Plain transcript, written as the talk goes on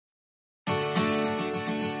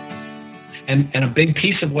And a big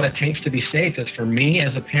piece of what it takes to be safe is for me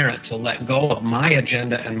as a parent to let go of my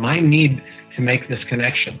agenda and my need to make this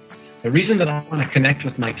connection. The reason that I want to connect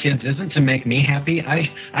with my kids isn't to make me happy.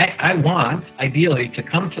 I want, ideally, to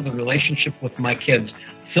come to the relationship with my kids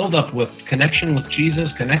filled up with connection with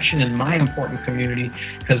Jesus, connection in my important community,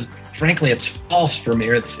 because frankly, it's false for me.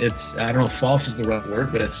 It's I don't know if false is the right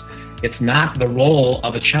word, but it's not the role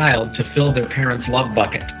of a child to fill their parents' love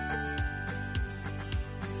bucket.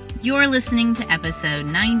 You're listening to episode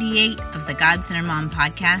 98 of the God Center Mom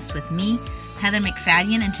podcast with me, Heather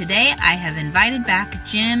McFadden, and today I have invited back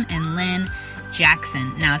Jim and Lynn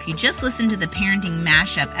Jackson. Now, if you just listened to the Parenting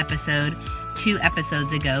Mashup episode 2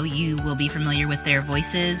 episodes ago, you will be familiar with their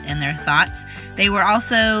voices and their thoughts. They were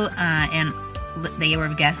also, they were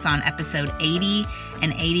guests on episode 80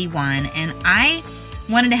 and 81, and I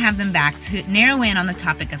wanted to have them back to narrow in on the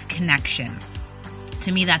topic of connection.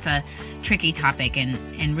 To me, that's a tricky topic and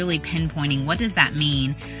really pinpointing what does that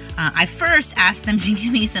mean. I first asked them to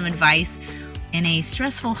give me some advice in a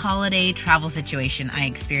stressful holiday travel situation I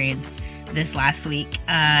experienced this last week.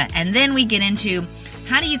 And then we get into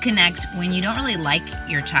how do you connect when you don't really like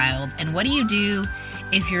your child, and what do you do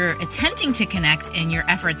if you're attempting to connect and your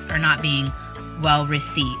efforts are not being well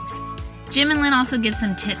received. Jim and Lynn also give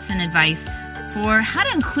some tips and advice for how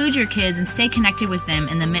to include your kids and stay connected with them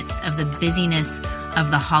in the midst of the busyness of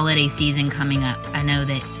the holiday season coming up. I know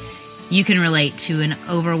that you can relate to an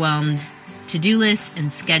overwhelmed to-do list and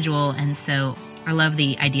schedule, and so I love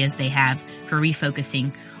the ideas they have for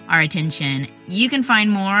refocusing our attention. You can find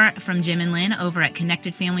more from Jim and Lynn over at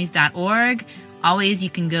connectedfamilies.org. Always, you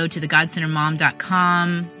can go to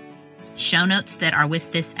thegodcentermom.com show notes that are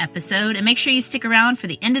with this episode, and make sure you stick around for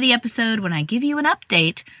the end of the episode when I give you an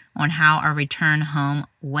update on how our return home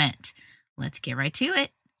went. Let's get right to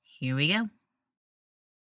it. Here we go.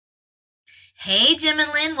 Hey, Jim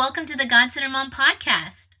and Lynn, welcome to the God Center Mom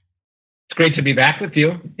podcast. It's great to be back with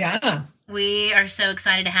you. Yeah. We are so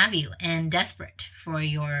excited to have you and desperate for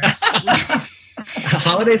your...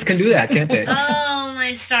 Holidays can do that, can't they? Oh,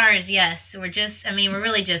 my stars, yes. We're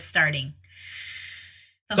really just starting.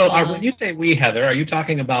 When you say we, Heather, are you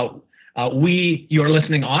talking about we, your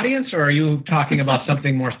listening audience, or are you talking about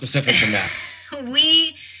something more specific than that?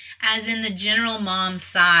 We, as in the general mom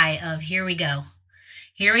sigh of here we go.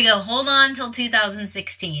 Here we go. Hold on till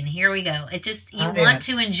 2016. Here we go. It just, you want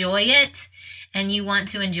to enjoy it, and you want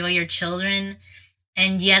to enjoy your children,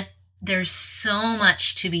 and yet there's so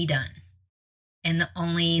much to be done in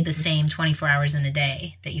only the same 24 hours in a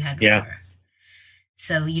day that you had before. Yeah.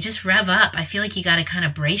 So you just rev up. I feel like you got to kind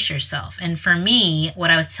of brace yourself. And for me, what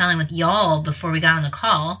I was telling with y'all before we got on the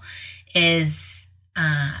call is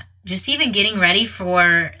just even getting ready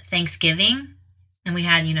for Thanksgiving. And we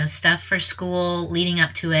had, stuff for school leading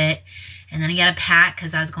up to it. And then I got to pack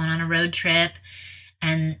because I was going on a road trip.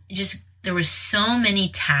 And just there were so many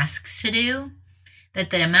tasks to do that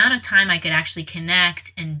the amount of time I could actually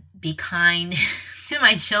connect and be kind to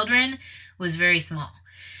my children was very small.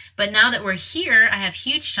 But now that we're here, I have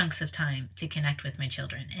huge chunks of time to connect with my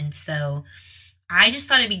children. And so I just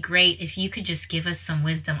thought it'd be great if you could just give us some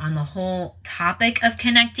wisdom on the whole topic of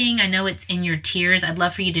connecting. I know it's in your tiers. I'd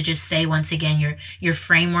love for you to just say once again your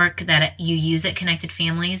framework that you use at Connected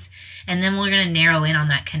Families. And then we're going to narrow in on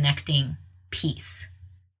that connecting piece.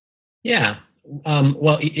 Yeah.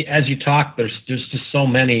 Well, as you talk, there's just so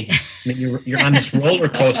many. I mean, you're on this roller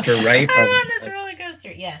coaster, right? I'm on this roller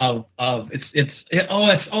coaster, yes.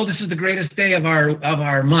 This is the greatest day of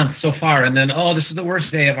our month so far, and then this is the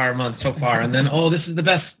worst day of our month so far, and then this is the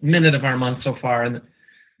best minute of our month so far, and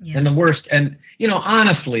the worst. And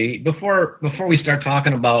honestly, before we start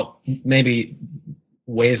talking about maybe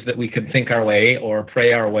ways that we could think our way or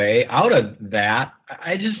pray our way out of that,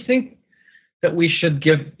 I just think that we should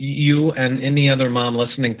give you and any other mom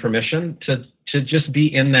listening permission to just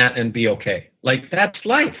be in that and be okay. Like, that's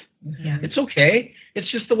life. Yeah. It's okay.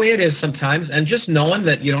 It's just the way it is sometimes. And just knowing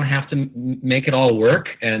that you don't have to make it all work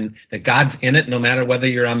and that God's in it, no matter whether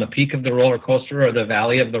you're on the peak of the roller coaster or the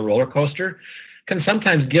valley of the roller coaster, can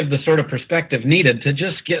sometimes give the sort of perspective needed to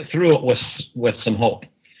just get through it with some hope.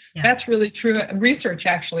 Yeah. That's really true. Research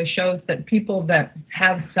actually shows that people that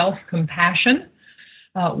have self-compassion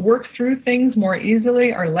work through things more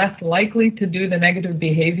easily, are less likely to do the negative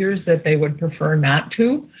behaviors that they would prefer not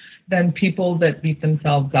to than people that beat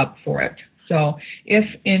themselves up for it. So if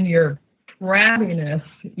in your crabbiness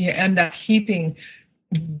you end up heaping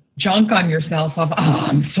junk on yourself of,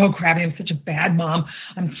 I'm so crabby, I'm such a bad mom,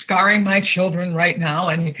 I'm scarring my children right now,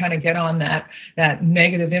 and you kind of get on that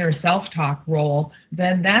negative inner self-talk role,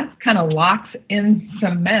 then that kind of locks in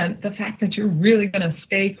cement the fact that you're really going to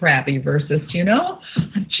stay crabby versus,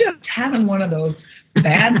 I'm just having one of those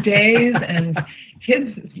bad days, and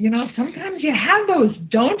kids, sometimes you have those,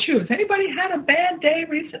 don't you? Has anybody had a bad day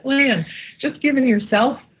recently? And just giving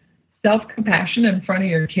yourself self-compassion in front of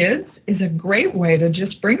your kids is a great way to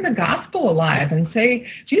just bring the gospel alive and say,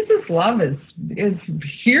 Jesus' love is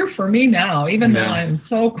here for me now, even though I'm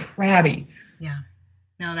so crabby. Yeah.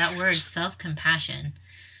 No, that word, self-compassion.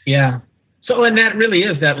 Yeah. So, and that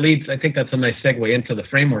leads, I think that's a nice segue into the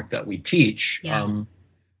framework that we teach. Yeah.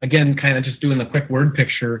 Again, kind of just doing the quick word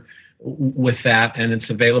picture with that, and it's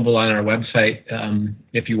available on our website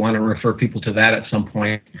if you want to refer people to that at some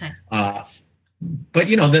point. Okay. But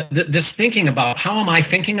this thinking about, how am I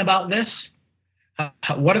thinking about this?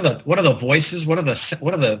 What are the voices? What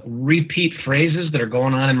are the repeat phrases that are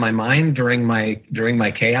going on in my mind during my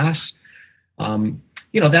chaos?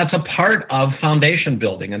 That's a part of foundation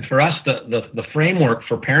building. And for us, the framework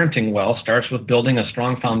for parenting well starts with building a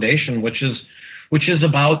strong foundation, which is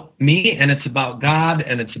about me, and it's about God,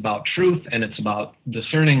 and it's about truth, and it's about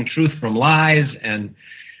discerning truth from lies, and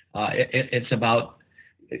it's about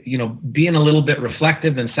being a little bit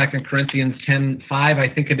reflective. In 2 Corinthians 10:5, I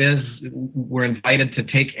think it is, we're invited to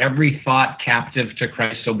take every thought captive to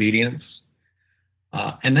Christ's obedience.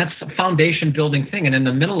 And that's a foundation building thing. And in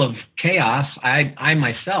the middle of chaos, I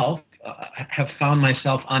myself have found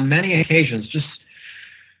myself on many occasions just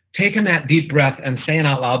taking that deep breath and saying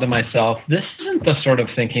out loud to myself, this isn't the sort of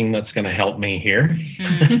thinking that's going to help me here.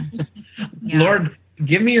 Mm-hmm. Yeah. Lord,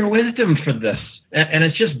 give me your wisdom for this. And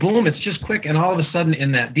it's just boom, it's just quick. And all of a sudden,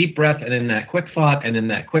 in that deep breath and in that quick thought and in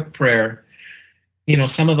that quick prayer,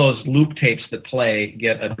 some of those loop tapes that play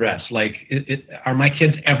get addressed. Like, are my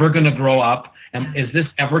kids ever going to grow up? And is this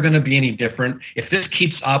ever going to be any different? If this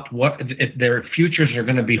keeps up, if their futures are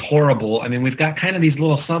going to be horrible? I mean, we've got kind of these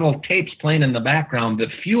little subtle tapes playing in the background that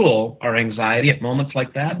fuel our anxiety at moments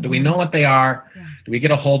like that. Do we know what they are? Yeah. Do we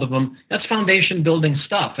get a hold of them? That's foundation building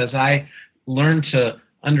stuff. As I learn to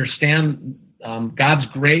understand God's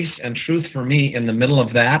grace and truth for me in the middle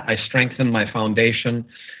of that, I strengthen my foundation.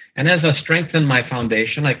 And as I strengthen my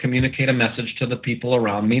foundation, I communicate a message to the people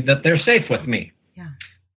around me that they're safe with me. Yeah.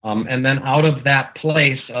 And then out of that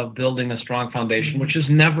place of building a strong foundation, which is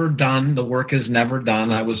never done, the work is never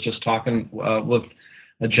done. I was just talking with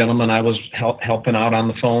a gentleman I was helping out on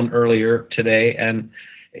the phone earlier today, and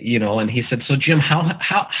he said, "So Jim,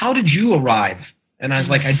 how did you arrive?" And I was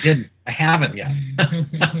like, I haven't yet.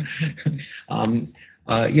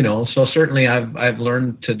 So certainly I've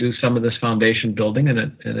learned to do some of this foundation building, and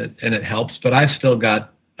it helps. But I've still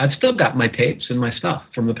got my tapes and my stuff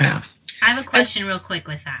from the past. I have a question real quick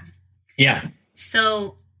with that. Yeah.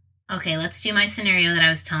 So, okay, let's do my scenario that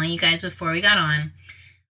I was telling you guys before we got on.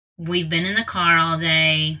 We've been in the car all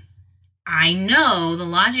day. I know the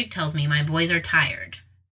logic tells me my boys are tired.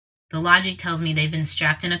 The logic tells me they've been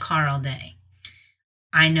strapped in a car all day.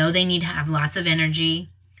 I know they need to have lots of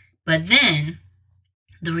energy. But then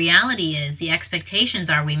the reality is, the expectations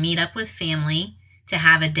are we meet up with family to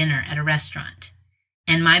have a dinner at a restaurant.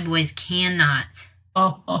 And my boys cannot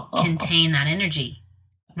contain that energy.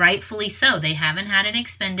 Rightfully so. They haven't had it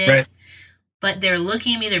expended. Right. But they're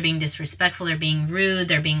looking at me, they're being disrespectful, they're being rude,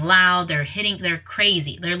 they're being loud, they're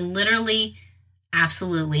crazy. They're literally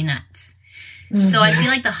absolutely nuts. Mm-hmm. So I feel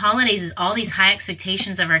like the holidays is all these high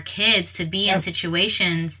expectations of our kids to be in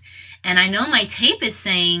situations. And I know my tape is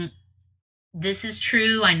saying, this is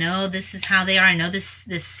true. I know this is how they are. I know this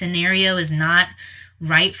scenario is not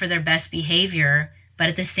right for their best behavior. But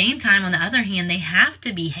at the same time, on the other hand, they have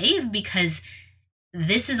to behave because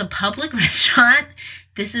this is a public restaurant.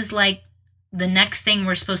 This is like the next thing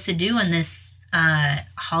we're supposed to do in this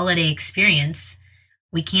holiday experience.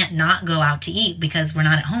 We can't not go out to eat because we're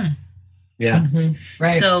not at home. Yeah. Mm-hmm.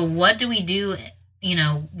 Right. So what do we do,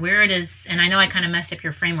 where it is? And I know I kind of messed up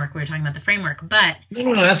your framework. We were talking about the framework, but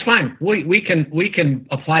no, that's fine. We can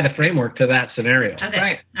apply the framework to that scenario. Okay.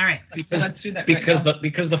 Right. All right. Let's do that.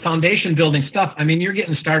 Because the foundation building stuff, I mean, you're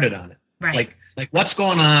getting started on it. Right. Like what's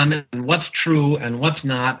going on and what's true and what's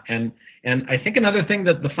not. And I think another thing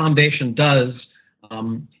that the foundation does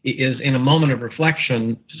is, in a moment of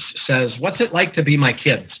reflection, says, what's it like to be my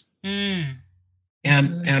kids? Mm.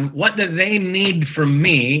 And what do they need from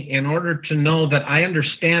me in order to know that I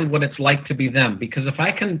understand what it's like to be them? Because if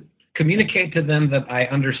I can communicate to them that I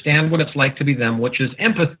understand what it's like to be them, which is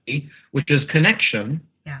empathy, which is connection,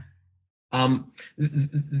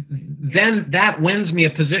 then that wins me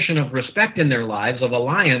a position of respect in their lives, of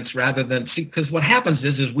alliance, rather than, because what happens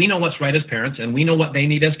is we know what's right as parents, and we know what they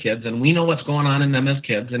need as kids, and we know what's going on in them as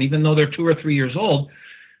kids. And even though they're 2 or 3 years old,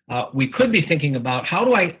 we could be thinking about how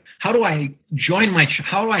do I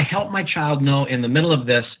help my child know in the middle of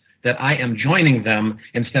this that I am joining them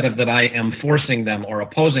instead of that I am forcing them or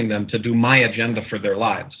opposing them to do my agenda for their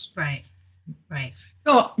lives. Right. Right.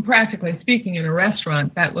 So practically speaking, in a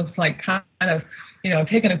restaurant, that looks like kind of,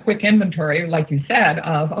 taking a quick inventory, like you said,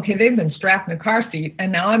 of, okay, they've been strapped in a car seat,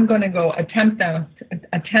 and now I'm going to go attempt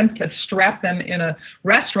to strap them in a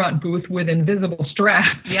restaurant booth with invisible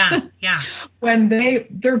straps. Yeah, yeah. When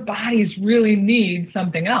their bodies really need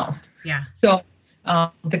something else. Yeah. So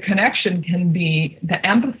the connection can be the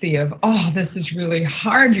empathy of, oh, this is really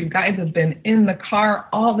hard. You guys have been in the car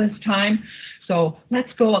all this time. So let's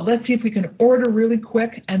see if we can order really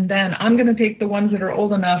quick, and then I'm going to take the ones that are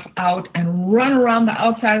old enough out and run around the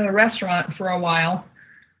outside of the restaurant for a while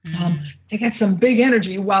to get some big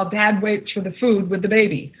energy while Dad waits for the food with the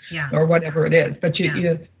baby, or whatever it is. But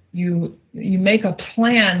you make a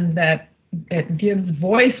plan that gives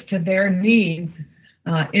voice to their needs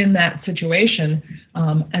in that situation,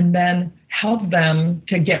 and then help them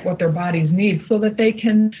to get what their bodies need, so that they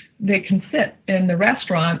can sit in the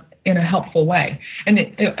restaurant in a helpful way. And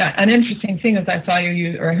an interesting thing is I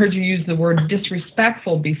heard you use the word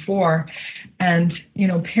disrespectful before, and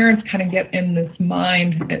parents kind of get in their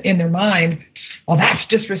mind, well, that's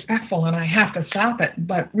disrespectful and I have to stop it.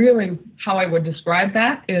 But really, how I would describe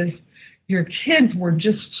that is your kids were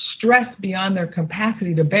just stressed beyond their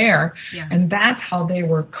capacity to bear, and that's how they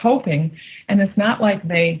were coping. And it's not like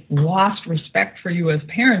they lost respect for you as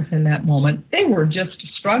parents in that moment. They were just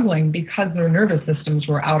struggling because their nervous systems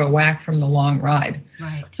were out of whack from the long ride.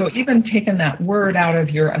 Right. So even taking that word out of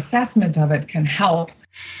your assessment of it can help.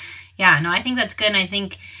 Yeah, no, I think that's good. And I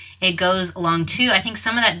think it goes along too. I think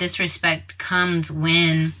some of that disrespect comes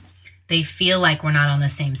when they feel like we're not on the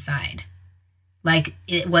same side. Like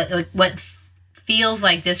what feels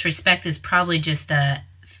like disrespect is probably just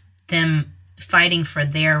them fighting for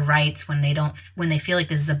their rights when they feel like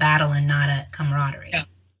this is a battle and not a camaraderie.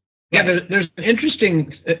 Yeah, there's an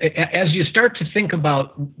interesting, as you start to think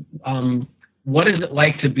about what is it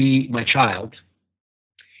like to be my child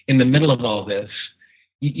in the middle of all this,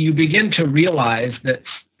 you begin to realize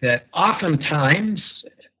that oftentimes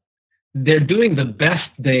they're doing the best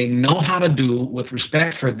they know how to do with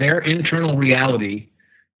respect for their internal reality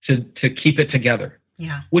to keep it together.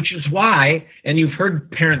 Yeah. Which is why, and you've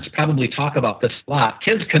heard parents probably talk about this a lot,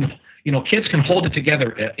 kids can hold it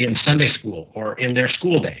together in Sunday school or in their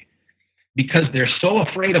school day because they're so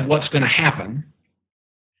afraid of what's going to happen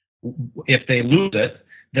if they lose it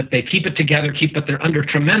that they keep it together, they're under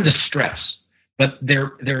tremendous stress. But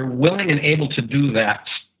they're willing and able to do that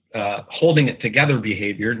holding it together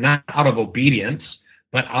behavior, not out of obedience,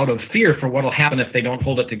 but out of fear for what will happen if they don't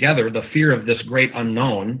hold it together, the fear of this great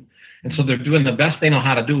unknown. And so they're doing the best they know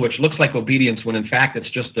how to do, which looks like obedience when in fact it's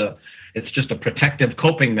just a protective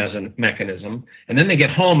coping mechanism. And then they get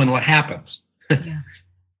home and what happens?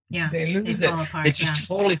 Yeah. They fall apart. They just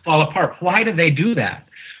totally fall apart. Why do they do that?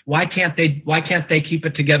 Why can't they keep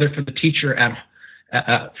it together for the teacher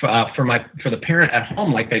for the parent at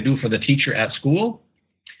home like they do for the teacher at school?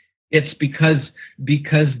 It's because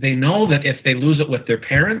they know that if they lose it with their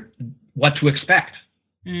parent, what to expect.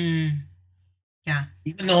 Yeah.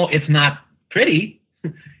 Even though it's not pretty,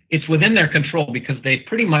 it's within their control because they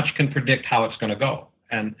pretty much can predict how it's going to go,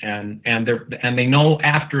 and they know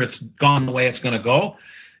after it's gone the way it's going to go,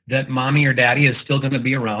 that mommy or daddy is still going to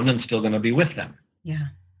be around and still going to be with them. Yeah.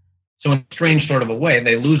 So in a strange sort of a way,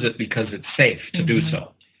 they lose it because it's safe to do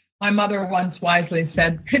so. My mother once wisely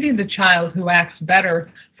said, pity the child who acts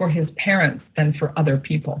better for his parents than for other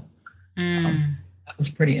people. That was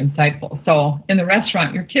pretty insightful. So in the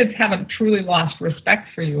restaurant, your kids haven't truly lost respect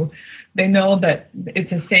for you. They know that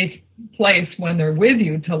it's a safe place when they're with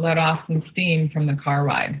you to let off some steam from the car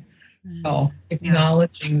ride. So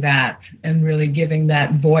acknowledging that and really giving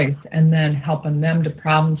that voice and then helping them to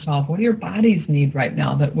problem solve. What do your bodies need right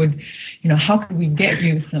now that would, how could we get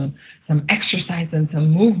you some exercise and some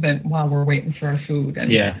movement while we're waiting for our food? And,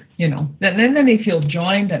 then they feel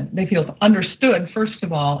joined and they feel understood, first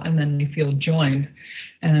of all, and then they feel joined.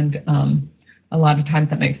 And a lot of times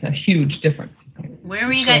that makes a huge difference. Where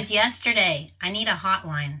were you guys yesterday? I need a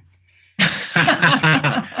hotline.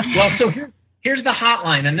 Well, so here's the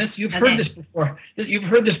hotline, and you've heard this before. You've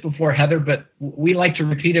heard this before, Heather, but we like to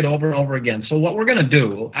repeat it over and over again. So what we're going to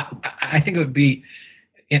do, I think it would be,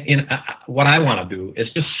 what I want to do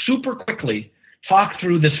is just super quickly talk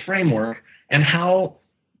through this framework and how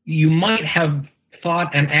you might have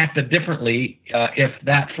thought and acted differently if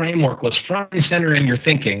that framework was front and center in your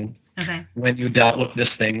thinking when you dealt with this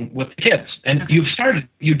thing with kids. And you started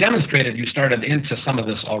into some of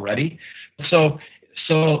this already. So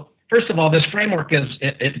first of all, this framework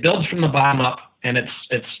it builds from the bottom up and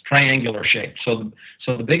it's triangular shaped. So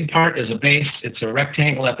the big part is a base. It's a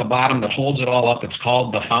rectangle at the bottom that holds it all up. It's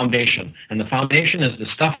called the foundation. And the foundation is the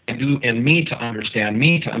stuff I do in me to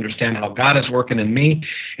understand how God is working in me.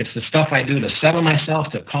 It's the stuff I do to settle myself,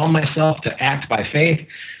 to calm myself, to act by faith,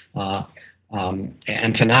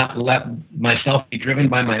 and to not let myself be driven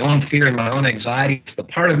by my own fear and my own anxiety. It's the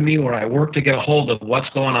part of me where I work to get a hold of what's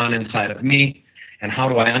going on inside of me, and how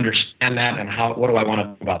do I understand that, and what do I want to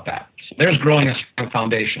do about that. So there's growing a strong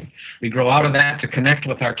foundation. We grow out of that to connect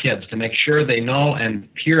with our kids, to make sure they know and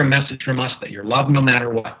hear a message from us that you're loved no matter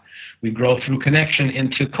what. We grow through connection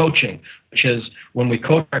into coaching, which is when we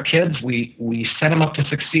coach our kids, we set them up to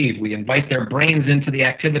succeed. We invite their brains into the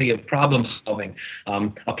activity of problem solving.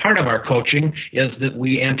 A part of our coaching is that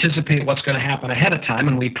we anticipate what's going to happen ahead of time,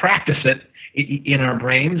 and we practice it in our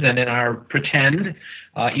brains and in our pretend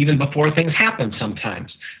even before things happen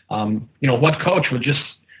sometimes. What coach would just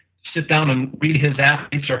sit down and read his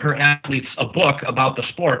athletes or her athletes a book about the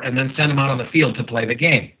sport and then send them out on the field to play the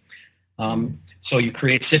game? So you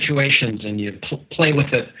create situations and you play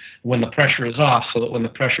with it when the pressure is off, so that when the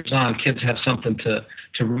pressure's on, kids have something to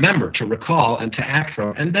remember, to recall, and to act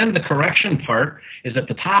from. And then the correction part is at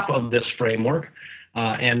the top of this framework.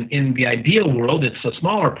 And in the ideal world, it's a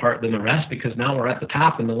smaller part than the rest, because now we're at the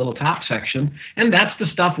top in the little top section. And that's the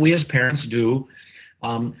stuff we as parents do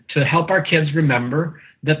to help our kids remember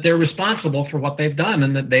that they're responsible for what they've done,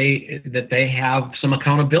 and that they have some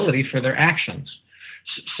accountability for their actions.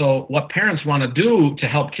 So what parents want to do to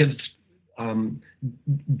help kids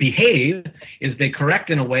behave is they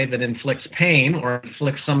correct in a way that inflicts pain or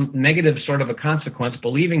inflicts some negative sort of a consequence,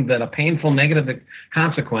 believing that a painful negative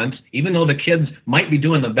consequence, even though the kids might be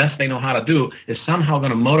doing the best they know how to do, is somehow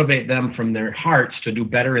going to motivate them from their hearts to do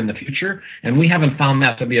better in the future. And we haven't found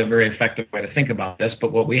that to be a very effective way to think about this,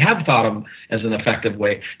 but what we have thought of as an effective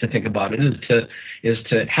way to think about it is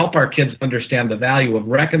to help our kids understand the value of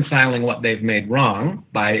reconciling what they've made wrong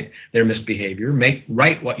by their misbehavior, make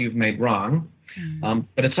right what you've made wrong.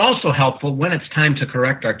 But it's also helpful when it's time to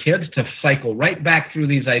correct our kids to cycle right back through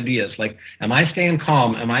these ideas like, am I staying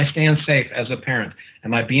calm? Am I staying safe as a parent?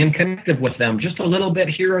 Am I being connected with them just a little bit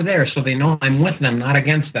here or there so they know I'm with them, not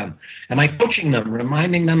against them? Am I coaching them,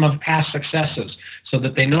 reminding them of past successes so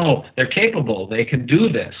that they know they're capable, they can do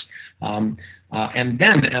this? And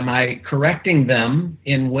then am I correcting them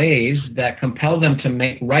in ways that compel them to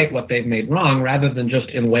make right what they've made wrong, rather than just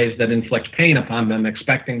in ways that inflict pain upon them,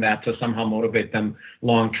 expecting that to somehow motivate them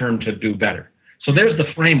long-term to do better? So there's the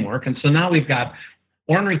framework. And so now we've got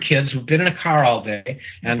ornery kids who've been in a car all day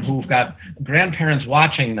and who've got grandparents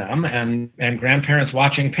watching them and grandparents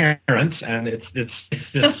watching parents. And it's this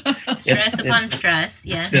stress upon stress.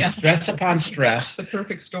 Yes. This stress upon stress. The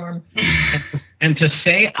perfect storm. And to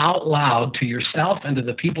say out loud to yourself and to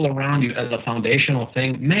the people around you as a foundational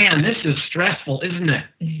thing, man, this is stressful, isn't it?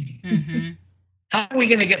 Mm-hmm. How are we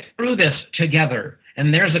going to get through this together?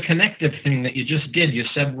 And there's a connective thing that you just did. You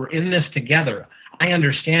said, we're in this together. I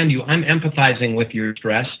understand you. I'm empathizing with your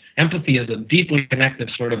stress. Empathy is a deeply connective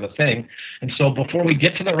sort of a thing. And so before we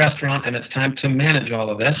get to the restaurant and it's time to manage all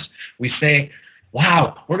of this, we say,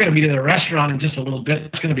 wow, we're going to be to the restaurant in just a little bit.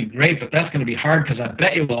 It's going to be great, but that's going to be hard because I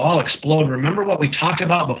bet you will all explode. Remember what we talked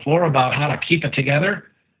about before about how to keep it together?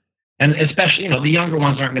 And especially, the younger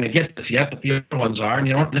ones aren't going to get this yet, but the older ones are. And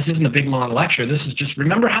this isn't a big, long lecture. This is just,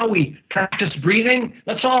 remember how we practiced breathing?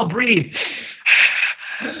 Let's all breathe.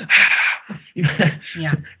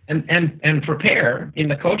 Yeah. And prepare in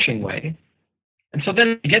the coaching way. And so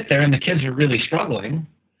then you get there and the kids are really struggling.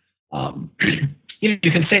 You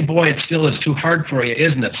can say, boy, it still is too hard for you,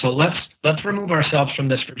 isn't it? So let's remove ourselves from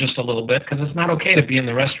this for just a little bit, because it's not okay to be in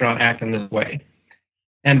the restaurant acting this way.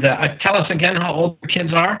 And tell us again how old your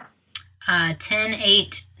kids are. 10,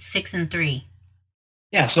 8, 6, and 3.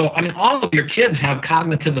 Yeah, so all of your kids have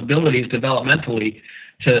cognitive abilities developmentally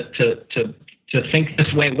to think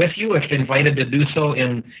this way with you if invited to do so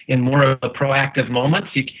in more of the proactive moments.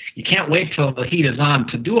 You can't wait till the heat is on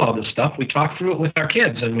to do all this stuff. We talk through it with our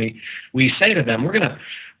kids, and we say to them, we're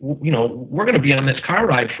gonna be on this car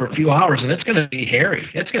ride for a few hours, and it's gonna be hairy.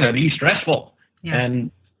 It's gonna be stressful. Yeah.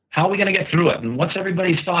 And how are we gonna get through it? And what's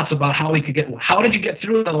everybody's thoughts about how did you get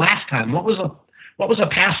through it the last time? What was a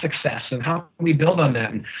past success, and how can we build on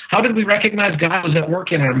that? And how did we recognize God was at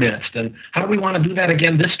work in our midst? And how do we want to do that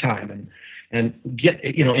again this time? And get,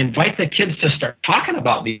 invite the kids to start talking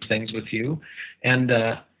about these things with you. And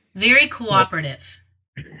very cooperative.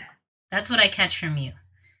 That's what I catch from you.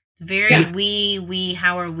 Very we,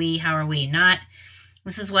 how are we? Not,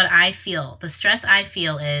 this is what I feel. The stress I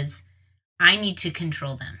feel is I need to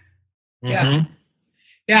control them. Yeah.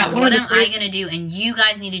 Yeah. And what am I going to do? And you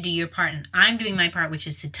guys need to do your part. And I'm doing my part, which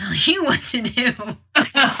is to tell you what to do.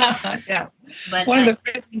 Yeah. But one of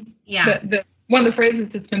the phrases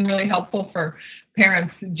that's been really helpful for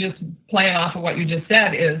parents, just playing off of what you just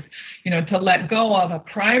said, is, to let go of a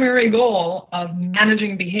primary goal of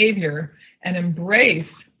managing behavior and embrace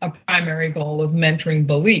a primary goal of mentoring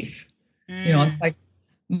belief. It's like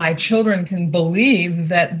my children can believe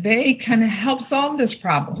that they can help solve this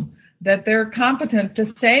problem, that they're competent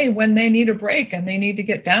to say when they need a break and they need to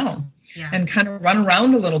get down and kind of run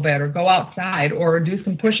around a little bit or go outside or do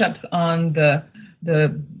some push-ups on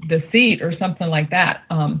the seat or something like that.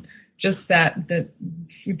 Just that to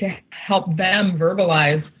help them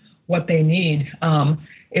verbalize what they need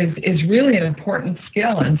is really an important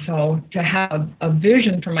skill. And so to have a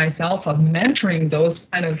vision for myself of mentoring those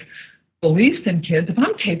kind of beliefs in kids, if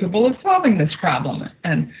I'm capable of solving this problem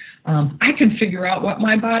and I can figure out what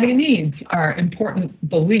my body needs, are important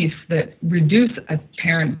beliefs that reduce a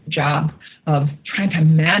parent's job of trying to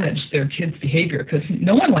manage their kids' behavior, because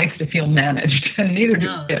no one likes to feel managed, and neither do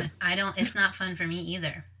kids. I don't. It's not fun for me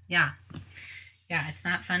either. Yeah, it's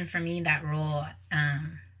not fun for me, that role.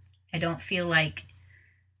 I don't feel like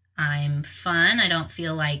I'm fun. I don't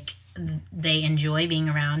feel like they enjoy being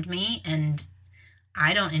around me, and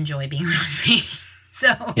I don't enjoy being around me.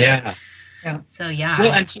 So yeah. So yeah.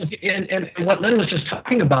 Well, and what Lynn was just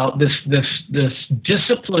talking about, this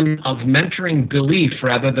discipline of mentoring belief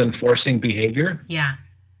rather than forcing behavior. Yeah.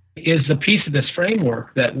 Is a piece of this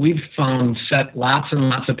framework that we've found set lots and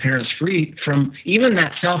lots of parents free from even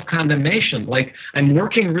that self-condemnation. Like, I'm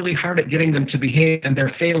working really hard at getting them to behave and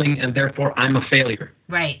they're failing and therefore I'm a failure.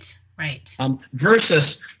 Right. Versus,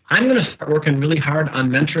 I'm going to start working really hard on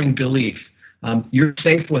mentoring belief. You're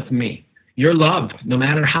safe with me. You're loved no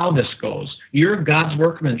matter how this goes. You're God's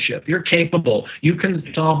workmanship. You're capable. You can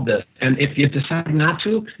solve this. And if you decide not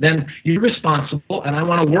to, then you're responsible and I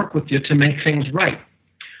want to work with you to make things right.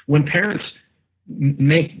 When parents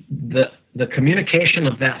make the communication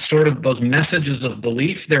of that sort of those messages of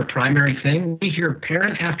belief their primary thing, we hear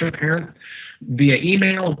parent after parent via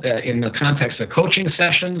email, in the context of coaching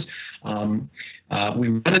sessions. We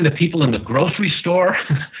run into people in the grocery store.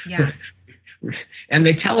 Yeah. And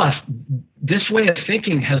they tell us this way of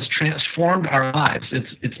thinking has transformed our lives.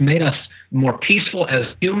 It's made us more peaceful as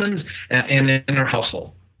humans and in our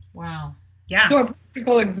household. Wow. Yeah. So a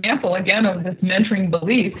practical example, again, of this mentoring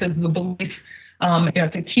belief is the belief,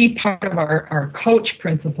 it's a key part of our coach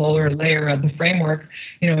principle or layer of the framework,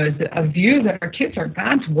 is a view that our kids are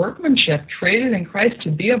God's workmanship created in Christ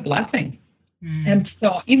to be a blessing. And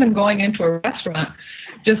so even going into a restaurant,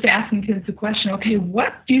 just asking kids the question, okay,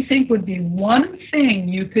 what do you think would be one thing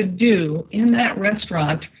you could do in that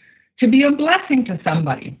restaurant to be a blessing to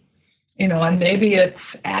somebody? And maybe it's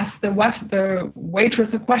ask the waitress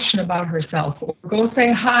a question about herself, or go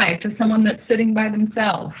say hi to someone that's sitting by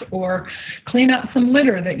themselves, or clean up some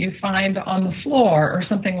litter that you find on the floor or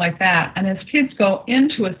something like that. And as kids go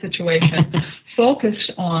into a situation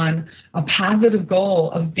focused on a positive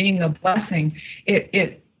goal of being a blessing,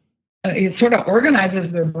 it sort of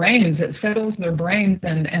organizes their brains, it settles their brains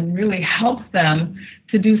and really helps them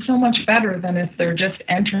to do so much better than if they're just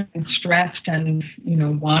entering stressed and,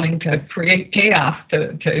 wanting to create chaos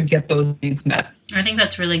to get those needs met. I think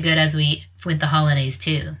that's really good with the holidays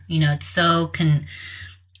too. It's so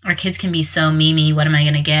our kids can be so me, what am I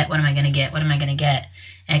going to get? What am I going to get? What am I going to get?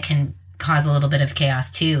 And it can cause a little bit of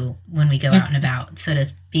chaos too when we go out and about. So to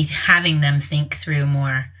be having them think through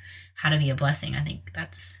more how to be a blessing, I think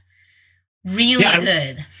that's really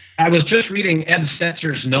good. I was just reading Ed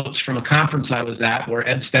Stetzer's notes from a conference I was at, where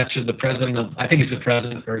Ed Stetzer, the president of, I think he's the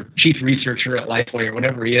president or chief researcher at Lifeway or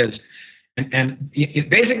whatever he is, and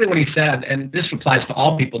basically what he said, and this applies to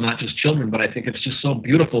all people, not just children, but I think it's just so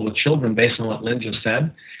beautiful with children based on what Lynn just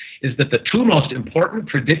said, is that the two most important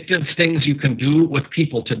predictive things you can do with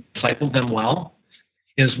people to disciple them well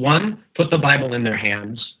is, one, put the Bible in their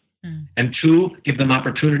hands, and two, give them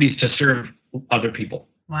opportunities to serve other people.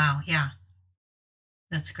 Wow, yeah.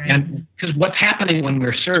 That's great. And because what's happening when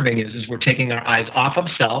we're serving is we're taking our eyes off of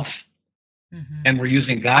self, and we're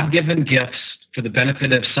using God-given gifts for the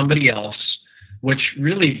benefit of somebody else, which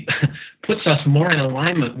really puts us more in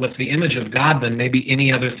alignment with the image of God than maybe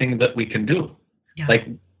any other thing that we can do. Yeah. Like,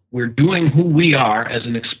 we're doing who we are as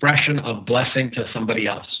an expression of blessing to somebody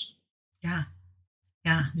else. Yeah.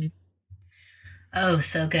 Yeah. Oh,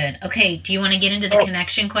 so good. Okay. Do you want to get into the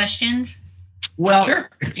connection questions? Well, sure,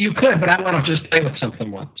 you could, but I want to just play with something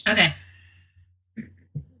once. Okay.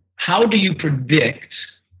 How do you predict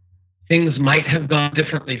things might have gone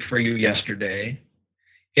differently for you yesterday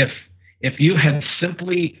if if you had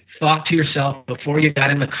simply thought to yourself before you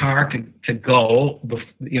got in the car to go,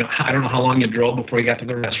 I don't know how long you drove before you got to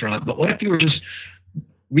the restaurant, but what if you were just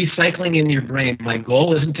recycling in your brain, my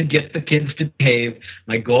goal isn't to get the kids to behave.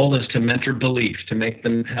 My goal is to mentor belief, to make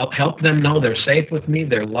them help them know they're safe with me,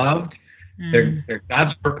 they're loved, they're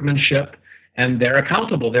God's workmanship, and they're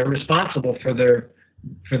accountable. They're responsible for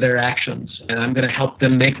their actions, and I'm going to help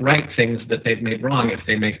them make right things that they've made wrong if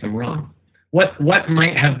they make them wrong. What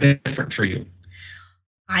might have been different for you?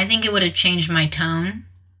 I think it would have changed my tone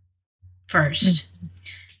first.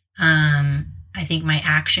 I think my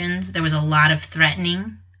actions, there was a lot of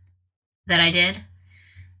threatening that I did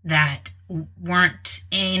that weren't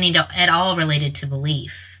at all related to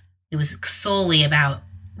belief. It was solely about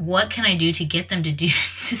what can I do to get them to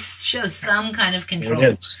show some kind of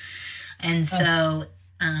control. And so,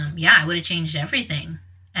 I would have changed everything.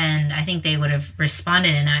 And I think they would have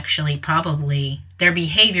responded, and actually probably their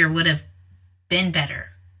behavior would have been better.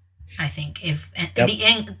 I think if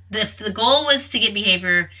the goal was to get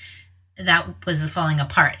behavior that was falling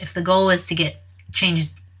apart, if the goal was to get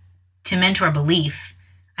changed to mentor belief,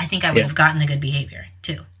 I think I would have gotten the good behavior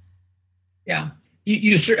too. Yeah.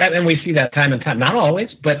 You and we see that time and time, not always,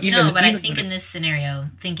 but I think in this scenario,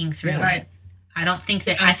 thinking through it, I think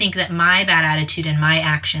that my bad attitude and my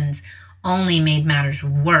actions only made matters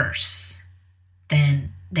worse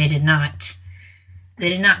than they did not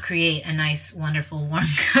create a nice, wonderful, warm,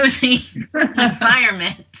 cozy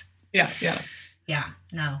environment. Yeah.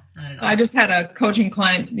 No, not at all. I just had a coaching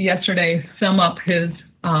client yesterday sum up his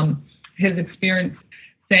experience,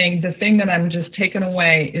 saying the thing that I'm just taken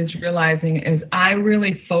away is realizing is I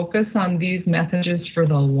really focus on these messages for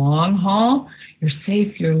the long haul. You're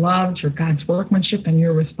safe, you're loved, you're God's workmanship, and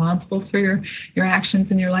you're responsible for your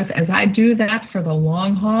actions in your life. As I do that for the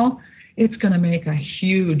long haul, it's going to make a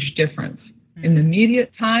huge difference. In the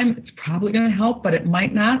immediate time, it's probably going to help, but it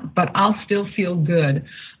might not. But I'll still feel good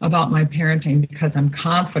about my parenting because I'm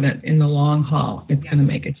confident in the long haul. It's going to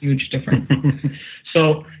make a huge difference.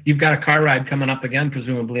 So you've got a car ride coming up again,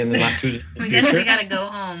 presumably in the not too I guess we got to go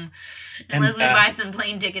home unless we buy some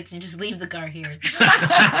plane tickets and just leave the car here.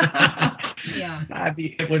 Yeah.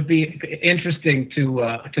 It would be interesting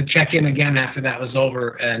to check in again after that was over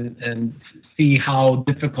and see how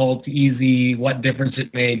difficult, easy, what difference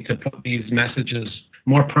it made to put these messages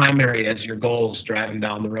more primary as your goals driving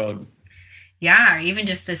down the road. Yeah, or even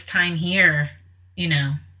just this time here,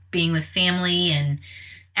 being with family and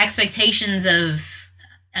expectations of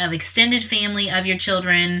extended family, of your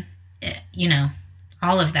children,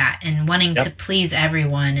 all of that, and wanting to please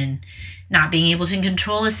everyone and not being able to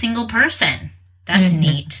control a single person. That's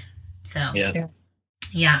neat. So,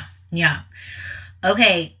 yeah.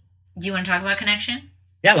 Okay. Do you want to talk about connection?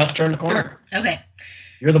 Yeah, let's turn the corner. Okay.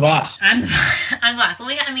 You're the boss. I'm boss. Well,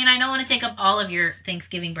 I don't want to take up all of your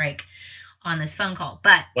Thanksgiving break on this phone call,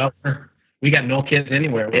 but... Well, we got no kids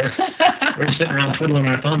anywhere. We're sitting around twiddling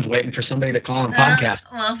our thumbs waiting for somebody to call and podcast.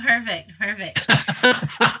 Well, perfect.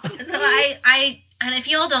 So and if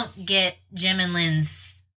y'all don't get Jim and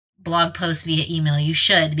Lynn's blog post via email, you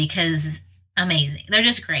should, because amazing. They're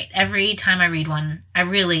just great. Every time I read one,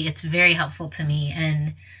 it's very helpful to me.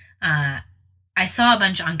 And I saw a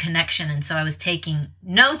bunch on connection, and so I was taking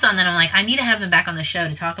notes on them. I'm like, I need to have them back on the show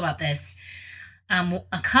to talk about this.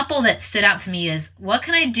 A couple that stood out to me is, what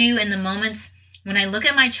can I do in the moments when I look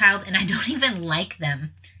at my child and I don't even like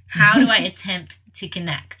them? How do I attempt to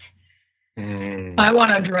connect? I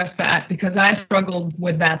want to address that because I struggled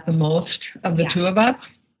with that the most of the two of us,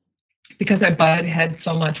 because I butted heads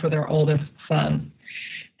so much with our oldest son.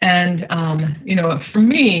 And, for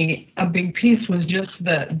me, a big piece was just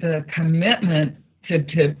the commitment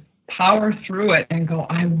to power through it and go,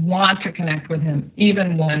 I want to connect with him,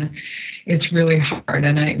 even when it's really hard.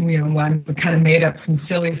 And I kind of made up some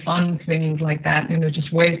silly fun things like that,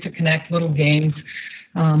 just ways to connect, little games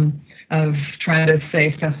of trying to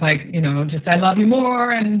say stuff like, just I love you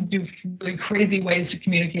more, and do really crazy ways to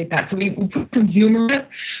communicate that. So we put some humor in it,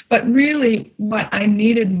 but really what I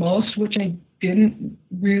needed most, which I didn't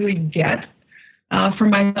really get for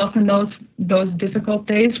myself in those difficult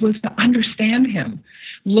days, was to understand him.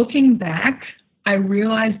 Looking back, I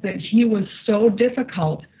realized that he was so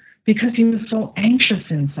difficult because he was so anxious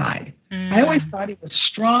inside. I always thought he was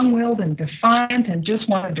strong-willed and defiant and just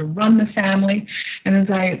wanted to run the family. And as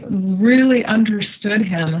I really understood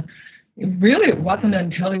him, it wasn't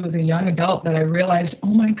until he was a young adult that I realized,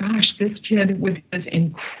 oh my gosh, this kid with his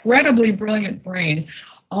incredibly brilliant brain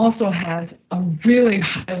also has a really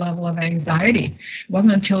high level of anxiety. It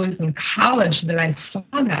wasn't until he was in college that I saw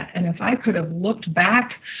that. And if I could have looked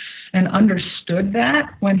back and understood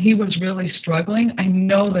that when he was really struggling, I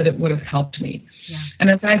know that it would have helped me. Yeah. And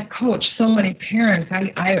as I've coached so many parents,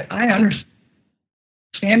 I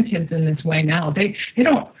understand kids in this way now. They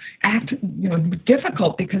don't act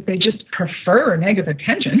difficult because they just prefer negative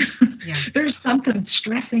attention. Yeah. There's something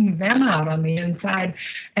stressing them out on the inside.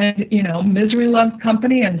 And, misery loves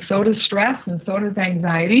company, and so does stress, and so does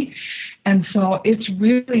anxiety. And so it's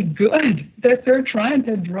really good that they're trying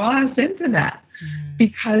to draw us into that.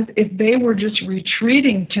 Because if they were just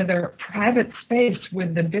retreating to their private space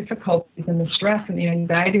with the difficulties and the stress and the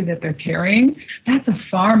anxiety that they're carrying, that's a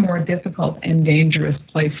far more difficult and dangerous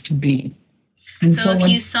place to be. And so if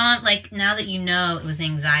you saw, now that you know it was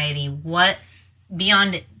anxiety, what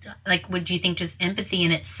beyond it, would you think just empathy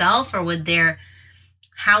in itself, or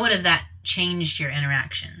how would have that changed your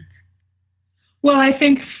interactions? Well, I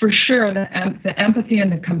think for sure the empathy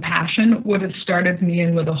and the compassion would have started me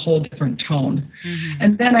in with a whole different tone. Mm-hmm.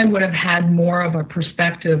 And then I would have had more of a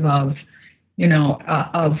perspective of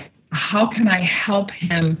how can I help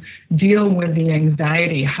him deal with the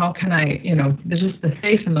anxiety? How can I, just the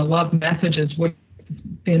faith and the love messages would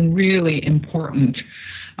have been really important.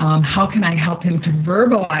 How can I help him to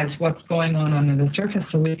verbalize what's going on under the surface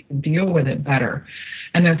so we can deal with it better?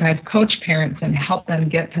 And as I've coached parents and helped them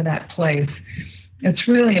get to that place, it's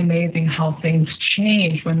really amazing how things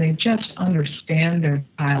change when they just understand their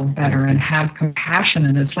child better and have compassion.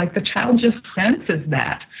 And it's like the child just senses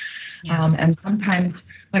that. Yeah. And sometimes,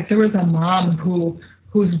 there was a mom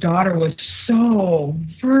whose daughter was so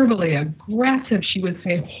verbally aggressive. She would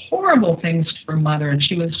say horrible things to her mother, and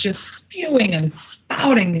she was just spewing and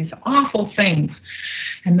spouting these awful things.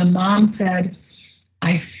 And the mom said,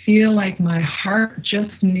 I feel like my heart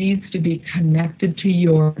just needs to be connected to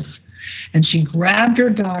yours. And she grabbed her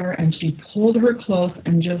daughter and she pulled her close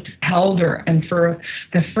and just held her. And for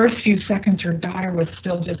the first few seconds, her daughter was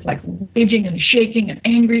still just raging and shaking and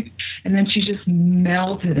angry. And then she just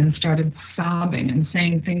melted and started sobbing and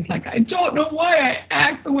saying things like, I don't know why I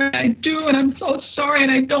act the way I do, and I'm so sorry,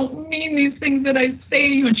 and I don't mean these things that I say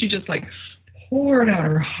to you. And she just poured out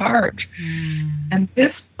her heart. And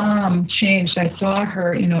this changed. I saw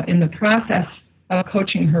her, in the process of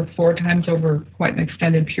coaching her 4 times over quite an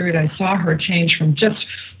extended period, I saw her change from just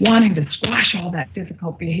wanting to squash all that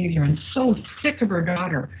difficult behavior and so sick of her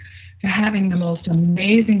daughter to having the most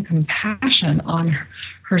amazing compassion on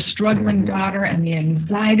her struggling daughter and the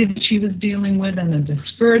anxiety that she was dealing with and the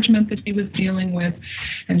discouragement that she was dealing with.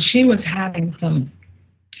 And she was having some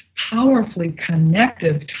powerfully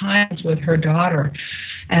connective times with her daughter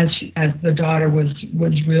as the daughter was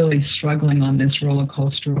really struggling on this roller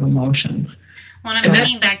coaster of emotions. Well, I'm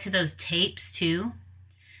thinking back to those tapes too.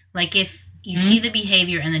 If you see the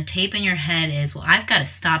behavior and the tape in your head is, well, I've got to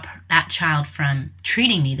stop that child from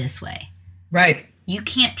treating me this way. Right. You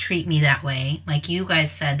can't treat me that way. Like you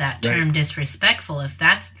guys said, that term disrespectful. If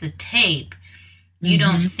that's the tape, you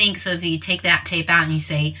don't think so. If you take that tape out and you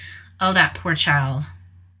say, oh, that poor child,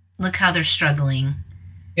 look how they're struggling.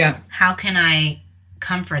 Yeah. How can I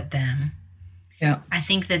comfort them? Yeah. I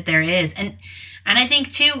think that there is. And I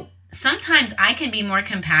think too, sometimes I can be more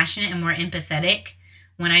compassionate and more empathetic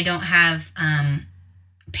when I don't have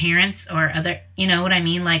parents or other, you know what I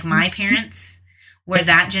mean? Like my parents, where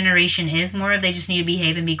that generation is more of they just need to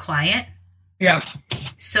behave and be quiet. Yeah.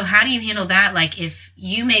 So how do you handle that? If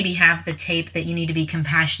you maybe have the tape that you need to be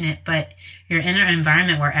compassionate, but you're in an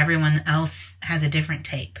environment where everyone else has a different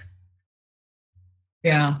tape.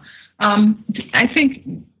 Yeah. I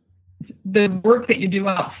think the work that you do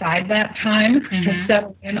outside that time to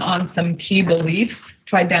settle in on some key beliefs,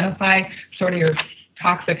 to identify sort of your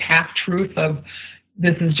toxic half-truth of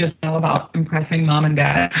this is just all about impressing mom and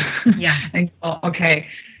dad. Yeah. And okay,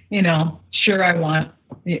 sure I want,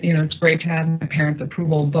 it's great to have my parents'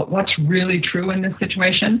 approval, but what's really true in this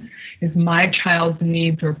situation is my child's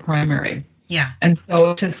needs are primary. Yeah. And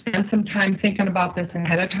so to spend some time thinking about this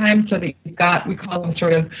ahead of time so that you've got, we call them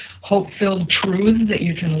sort of hope-filled truths that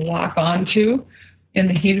you can lock onto in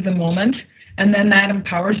the heat of the moment. And then that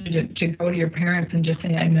empowers you to go to your parents and just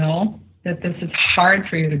say, I know that this is hard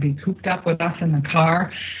for you to be cooped up with us in the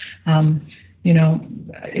car.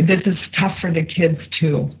 This is tough for the kids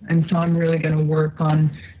too. And so I'm really going to work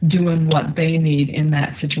on doing what they need in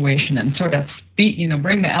that situation and sort of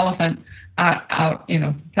bring the elephant out,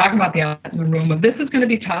 talk about the elephant in the room of this is going to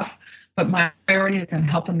be tough, but my priority is in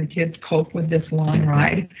helping the kids cope with this long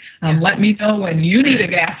ride. Let me know when you need a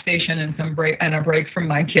gas station and a break from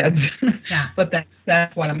my kids. Yeah. But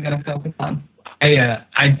that's what I'm going to focus on.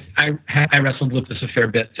 I wrestled with this a fair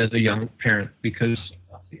bit as a young parent because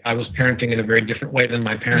I was parenting in a very different way than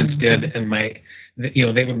my parents did, and my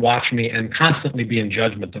they would watch me and constantly be in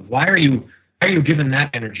judgment of why are you giving that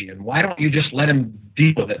energy, and why don't you just let him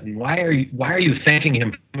deal with it, and why are you thanking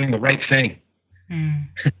him for doing the right thing?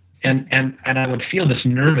 And I would feel this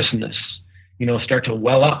nervousness, start to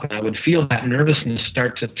well up, and I would feel that nervousness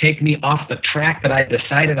start to take me off the track that I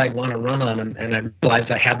decided I want to run on, and I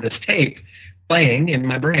realized I had this tape playing in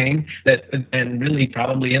my brain and really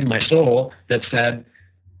probably in my soul that said,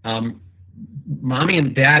 Mommy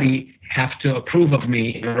and Daddy have to approve of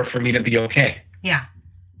me in order for me to be okay. Yeah.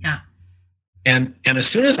 And as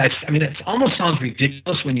soon as it almost sounds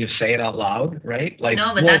ridiculous when you say it out loud, right? Like,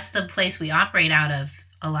 no, but that's the place we operate out of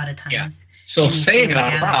a lot of times. Yeah. So saying it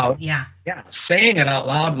out loud, saying it out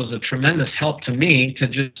loud was a tremendous help to me to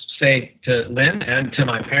just say to Lynn and to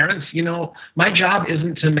my parents, my job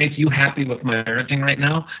isn't to make you happy with my parenting right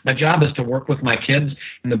now. My job is to work with my kids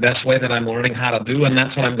in the best way that I'm learning how to do, and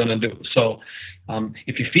that's what I'm going to do. So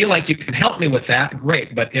if you feel like you can help me with that,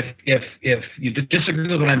 great. But if you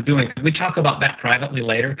disagree with what I'm doing, we talk about that privately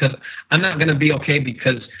later, because I'm not going to be okay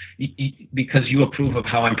because you approve of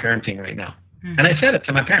how I'm parenting right now. Mm-hmm. And I said it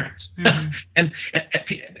to my parents. Mm-hmm. And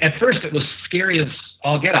at first it was scary as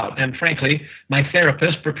all get out. And frankly, my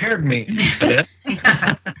therapist prepared me for this.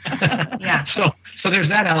 Yeah. So there's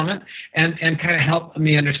that element, and kind of helped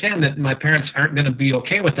me understand that my parents aren't going to be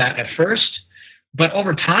okay with that at first. But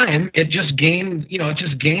over time, it just gained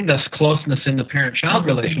us closeness in the parent-child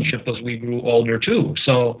relationship as we grew older too.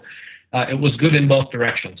 So it was good in both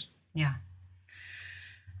directions. Yeah.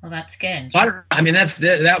 Well, that's good.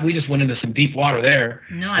 That we just went into some deep water there.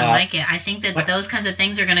 No, I like it. I think that those kinds of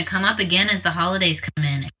things are going to come up again as the holidays come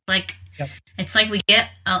in. It's like we get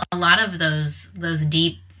a lot of those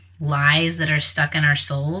deep lies that are stuck in our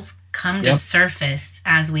souls come to surface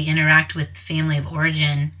as we interact with family of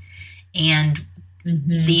origin and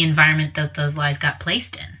the environment that those lies got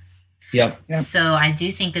placed in. Yep. So I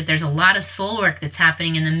do think that there's a lot of soul work that's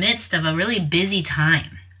happening in the midst of a really busy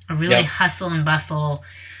time, a really hustle and bustle,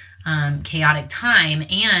 chaotic time.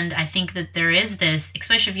 And I think that there is this,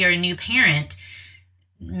 especially if you're a new parent,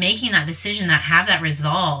 making that decision, have that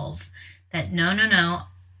resolve that no,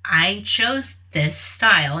 I chose this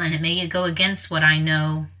style, and it may go against what I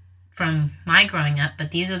know from my growing up,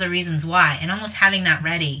 but these are the reasons why. And almost having that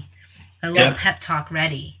ready, a little pep talk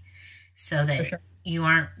ready, so that you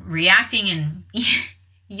aren't reacting and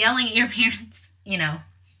yelling at your parents,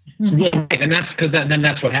 Right, and that's because then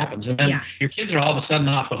that's what happens, and then your kids are all of a sudden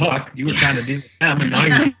off the hook. You were trying to deal with them, and now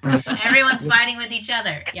you're everyone's fighting with each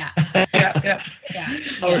other.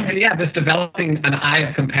 This developing an eye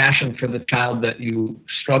of compassion for the child that you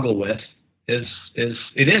struggle with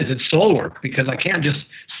it's soul work, because I can't just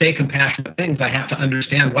say compassionate things. I have to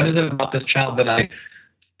understand what is it about this child that I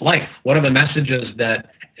like. What are the messages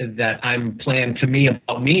that I'm playing to me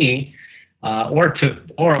about me,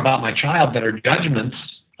 or about my child that are judgments.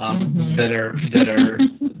 That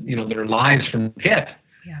are lies from the pit.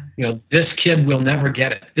 Yeah. This kid will never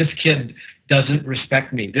get it. This kid doesn't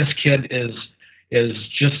respect me. This kid is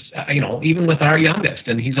just, even with our youngest,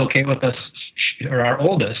 and he's okay with us, or our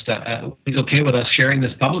oldest, he's okay with us sharing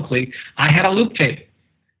this publicly. I had a loop tape.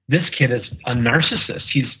 This kid is a narcissist.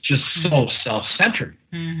 He's just so self-centered.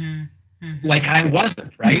 Like I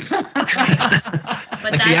wasn't, right?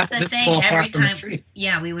 But that's the thing. Every time,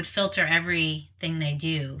 we would filter everything they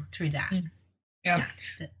do through that. Yeah,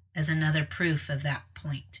 as another proof of that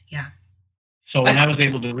point. Yeah. So when I was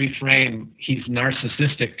able to reframe, he's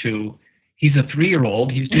narcissistic to, he's a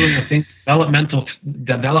 3-year-old. He's doing the things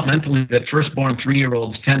developmentally that firstborn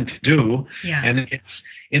 3-year-olds tend to do. Yeah. And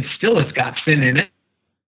it's got sin in it,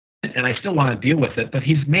 and I still want to deal with it. But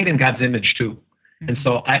he's made in God's image too. And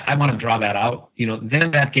so I want to draw that out.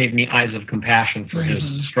 Then that gave me eyes of compassion for his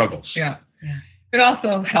struggles. Yeah. It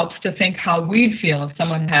also helps to think how we'd feel if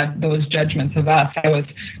someone had those judgments of us. I was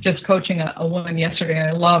just coaching a woman yesterday, and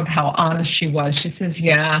I loved how honest she was. She says,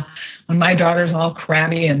 when my daughter's all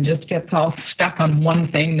crabby and just gets all stuck on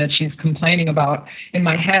one thing that she's complaining about, in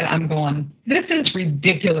my head I'm going, this is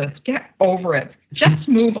ridiculous. Get over it. Just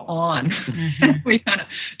move on. We kind of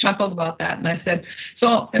chuckled about that. And I said,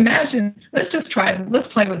 so imagine, let's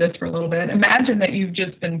play with this for a little bit. Imagine that you've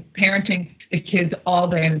just been parenting the kids all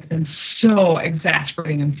day, and it's been so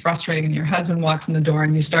exasperating and frustrating, and your husband walks in the door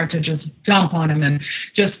and you start to just dump on him and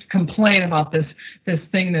just complain about this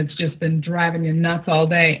thing that's just been driving you nuts all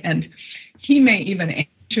day. And he may even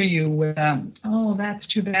answer you with, oh, that's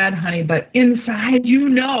too bad, honey. But inside,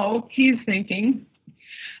 he's thinking,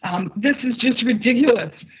 this is just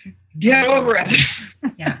ridiculous. Get over it.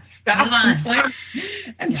 Yeah. stop complaining.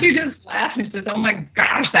 And she just laughs and says, oh my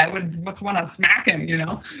gosh, that would just want to smack him,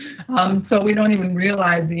 So we don't even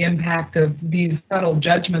realize the impact of these subtle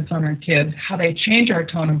judgments on our kids, how they change our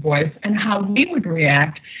tone of voice, and how we would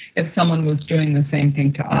react if someone was doing the same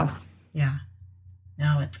thing to us. Yeah.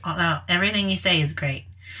 No, it's all out. Everything you say is great.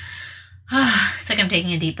 It's like I'm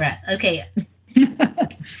taking a deep breath. Okay.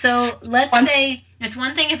 So let's say it's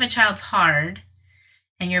one thing if a child's hard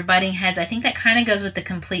and you're butting heads. I think that kind of goes with the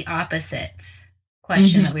complete opposites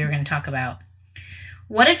question that we were going to talk about.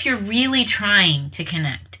 What if you're really trying to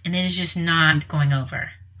connect and it is just not going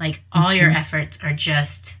over? Like all your efforts are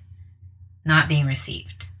just not being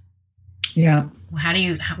received. Yeah. What do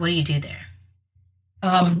you do there?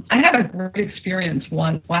 I had a great experience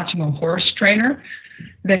once watching a horse trainer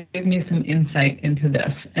that gave me some insight into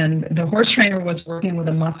this. And the horse trainer was working with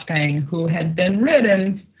a Mustang who had been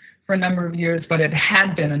ridden for a number of years, but it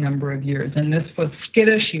had been a number of years. And this was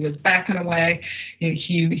skittish. He was backing away.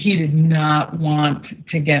 He did not want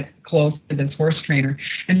to get close to this horse trainer.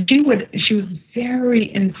 And she was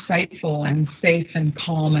very insightful and safe and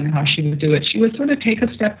calm in how she would do it. She would sort of take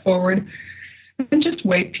a step forward and just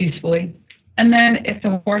wait peacefully. And then if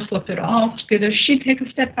the horse looked at all skittish, she'd take a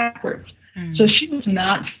step backwards. So she was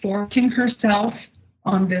not forcing herself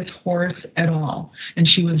on this horse at all. And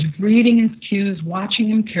she was reading his cues, watching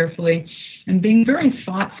him carefully, and being very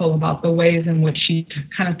thoughtful about the ways in which she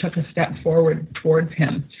kind of took a step forward towards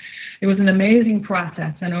him. It was an amazing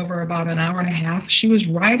process, and over about an hour and a half, she was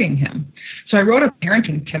riding him. So I wrote a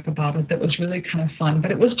parenting tip about it that was really kind of fun, but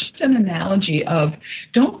it was just an analogy of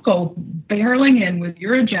don't go barreling in with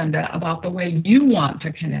your agenda about the way you want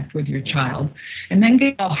to connect with your child and then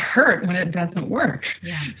get all hurt when it doesn't work.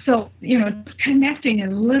 Yeah. So, just connecting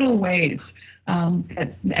in little ways. And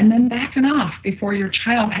then backing off before your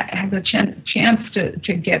child has a chance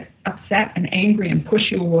to get upset and angry and push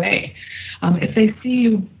you away. If they see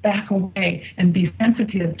you back away and be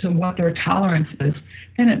sensitive to what their tolerance is,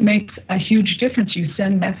 then it makes a huge difference. You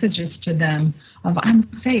send messages to them of, I'm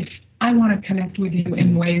safe. I want to connect with you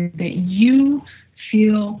in ways that you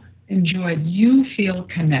feel enjoyed, you feel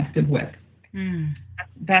connected with.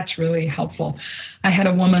 That's really helpful. I had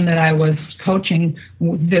a woman that I was coaching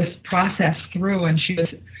this process through, and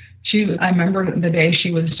I remember the day she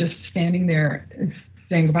was just standing there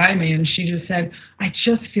saying goodbye to me, and she just said, I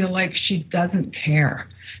just feel like she doesn't care.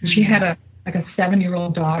 She had a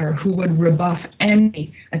 7-year-old daughter who would rebuff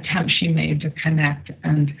any attempt she made to connect.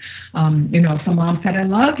 And, if the mom said, I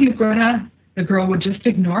love you, Greta, the girl would just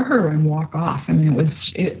ignore her and walk off. I mean,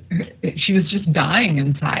 she was just dying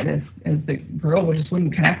inside as the girl just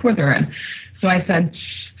wouldn't connect with her. And so I said,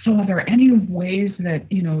 so are there any ways that,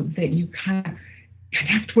 that you kind of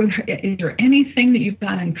connect with her? Is there anything that you've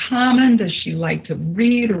got in common? Does she like to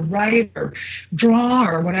read or write or draw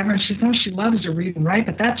or whatever? And she said, she loves to read and write,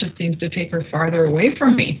 but that just seems to take her farther away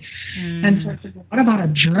from me. And so I said, well, what about a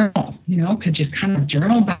journal? Could you kind of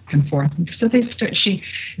journal back and forth? And so she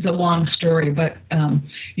is a long story, but,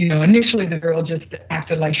 initially the girl just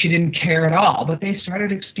acted like she didn't care at all, but they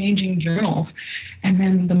started exchanging journals. And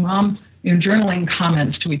then the mom, journaling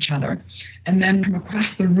comments to each other. And then from across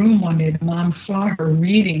the room one day, the mom saw her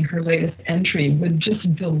reading her latest entry with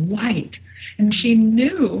just delight. And she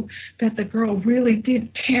knew that the girl really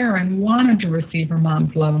did care and wanted to receive her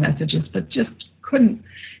mom's love messages, but just couldn't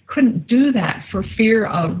do that for fear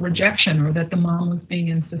of rejection or that the mom was being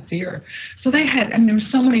insincere. So there were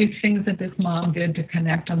so many things that this mom did to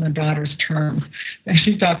connect on the daughter's terms. And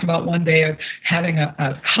she talked about one day of having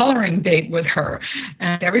a coloring date with her.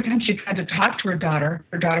 And every time she tried to talk to her daughter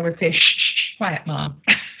would say, shh, quiet, Mom.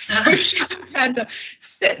 So she had to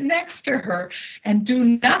sit next to her and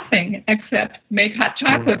do nothing except make hot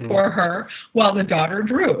chocolate for her while the daughter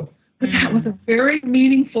drew. But that was a very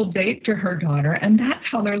meaningful date to her daughter, and that's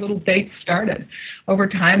how their little date started. Over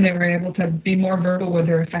time, they were able to be more verbal with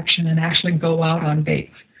their affection and actually go out on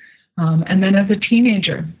dates. And then as a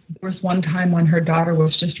teenager, there was one time when her daughter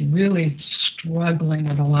was just really struggling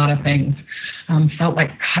with a lot of things, felt like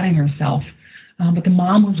cutting herself. But the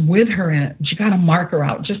mom was with her in it. She got a marker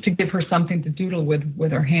out just to give her something to doodle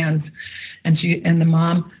with her hands. And the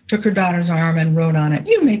mom took her daughter's arm and wrote on it,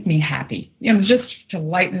 "You make me happy," just to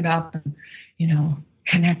lighten it up and,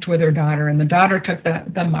 connect with her daughter. And the daughter took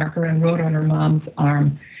the marker and wrote on her mom's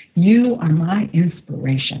arm, "You are my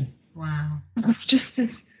inspiration." Wow. It was just this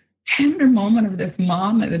tender moment of this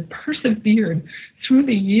mom that had persevered through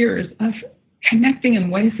the years of connecting in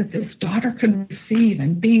ways that this daughter could receive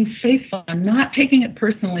and being faithful and not taking it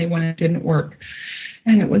personally when it didn't work.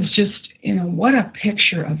 And it was just, what a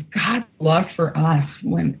picture of God's love for us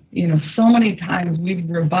when, so many times we've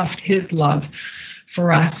rebuffed his love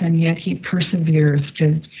for us, and yet he perseveres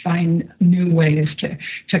to find new ways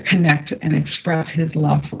to connect and express his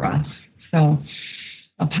love for us. So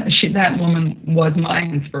that woman was my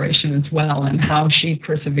inspiration as well, and how she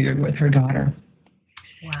persevered with her daughter.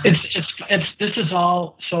 Wow. This is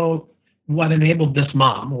all so what enabled this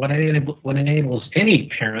mom, what enables any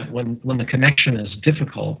parent when the connection is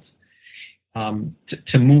difficult,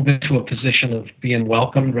 to move into a position of being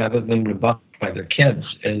welcomed rather than rebuffed by their kids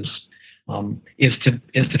is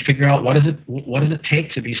to figure out what does it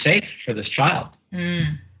take to be safe for this child.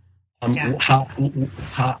 Yeah.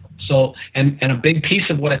 And a big piece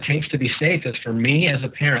of what it takes to be safe is for me as a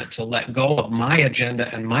parent to let go of my agenda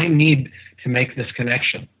and my need to make this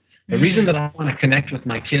connection. The reason that I want to connect with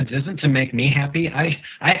my kids isn't to make me happy.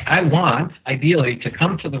 I want, ideally, to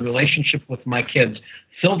come to the relationship with my kids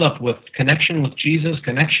filled up with connection with Jesus,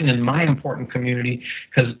 connection in my important community,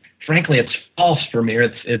 because frankly, it's false for me.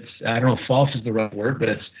 It's I don't know if false is the right word, but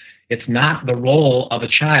it's not the role of a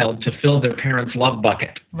child to fill their parents' love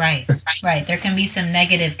bucket. Right. There can be some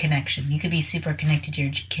negative connection. You could be super connected to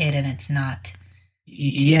your kid, and it's not.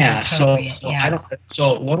 Yeah.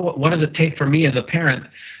 So what does it take for me as a parent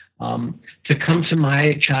to come to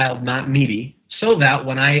my child not needy, so that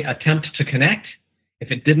when I attempt to connect,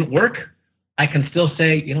 if it didn't work, I can still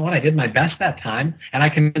say, you know what, I did my best that time, and I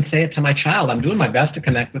can say it to my child, I'm doing my best to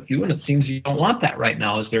connect with you, and it seems you don't want that right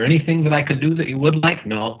now. Is there anything that I could do that you would like?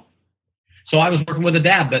 No. So I was working with a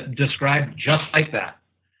dad that described just like that.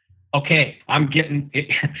 Okay,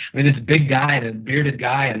 this big guy and a bearded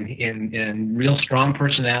guy and real strong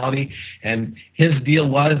personality, and his deal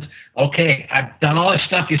was, okay, I've done all this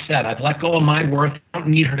stuff you said. I've let go of my worth. I don't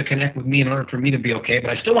need her to connect with me in order for me to be okay,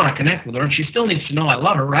 but I still want to connect with her, and she still needs to know I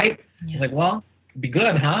love her, right? Yeah. He's like, well, it'd be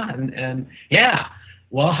good, huh? And yeah,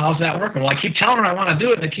 well, how's that working? Well, I keep telling her I want to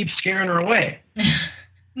do it, and I keep scaring her away.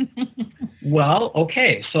 Well,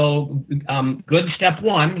 okay, so good step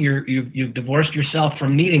one. You've divorced yourself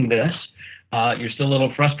from needing this. You're still a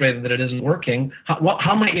little frustrated that it isn't working.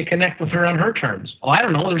 How might you connect with her on her terms? Oh, I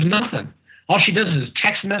don't know. There's nothing. All she does is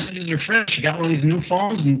text messages her friends. She got one of these new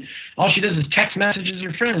phones, and all she does is text messages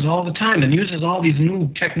her friends all the time and uses all these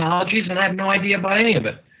new technologies, and I have no idea about any of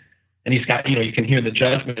it. And he's got, you can hear the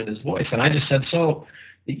judgment in his voice. And I just said, so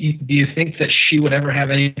do you think that she would ever have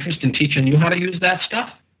any interest in teaching you how to use that stuff?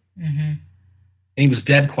 Mm-hmm. And he was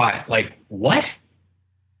dead quiet, like, what?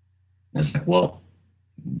 And I was like, well,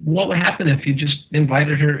 what would happen if you just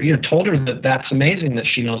invited her, told her that that's amazing that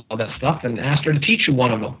she knows all that stuff and asked her to teach you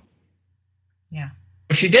one of them? Yeah.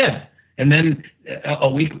 But she did. And then a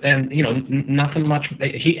week, and, nothing much.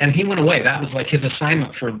 He went away. That was like his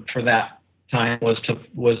assignment for that time was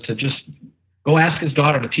to just go ask his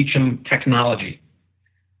daughter to teach him technology.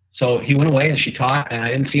 So he went away and she taught, and I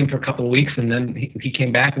didn't see him for a couple of weeks, and then he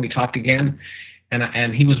came back and we talked again,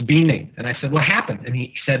 and he was beaming. And I said, what happened? And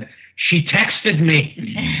he said, she texted me.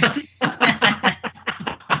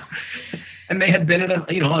 And they had been at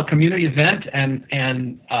a community event, and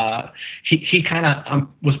he kind of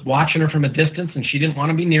was watching her from a distance, and she didn't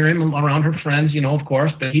want to be near him around her friends, of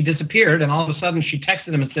course, but he disappeared, and all of a sudden she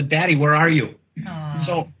texted him and said, Daddy, where are you?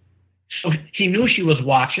 So he knew she was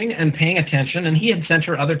watching and paying attention, and he had sent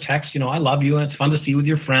her other texts, I love you, and it's fun to see you with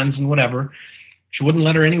your friends and whatever. She wouldn't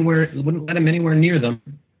let him anywhere near them.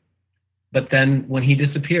 But then when he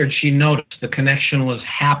disappeared, she noticed the connection was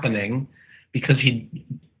happening because he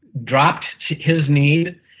dropped his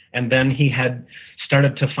need, and then he had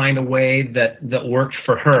started to find a way that worked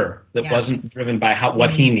for her, that wasn't driven by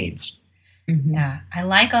what he needs. Mm-hmm. Yeah, I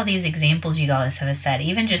like all these examples you guys have said,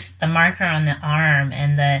 even just the marker on the arm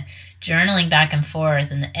and the journaling back and forth.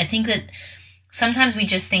 And I think that sometimes we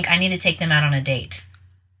just think, I need to take them out on a date.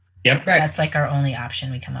 Yep. Right. That's like our only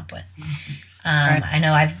option we come up with. Right. I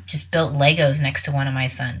know I've just built Legos next to one of my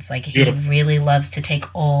sons. Like, he really loves to take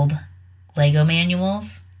old Lego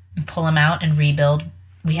manuals and pull them out and rebuild.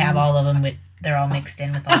 We have all of them, they're all mixed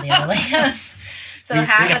in with all the other Legos. So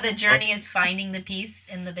half of the journey is finding the piece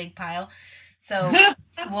in the big pile. So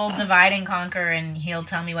we'll divide and conquer, and he'll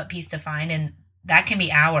tell me what piece to find, and that can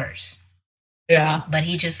be hours. Yeah. But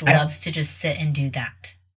he just loves to just sit and do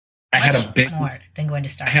that. I had a big more than going to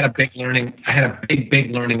Starbucks. I had a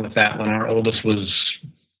big learning with that when our oldest was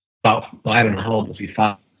about, I don't know how old was he,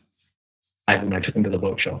 5, when I took him to the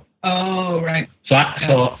boat show. Oh, right.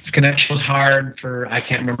 So connection was hard I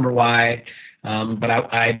can't remember why, but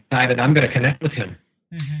I decided I'm going to connect with him.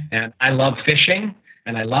 Mm-hmm. And I love fishing,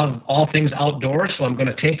 and I love all things outdoors, so I'm going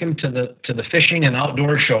to take him to the fishing and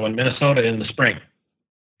outdoor show in Minnesota in the spring,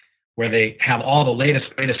 where they have all the latest,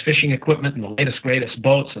 greatest fishing equipment and the latest, greatest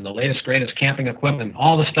boats and the latest, greatest camping equipment,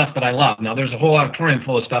 all the stuff that I love. Now, there's a whole auditorium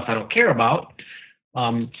full of stuff I don't care about,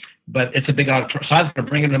 But it's a big auditorium. So I was going to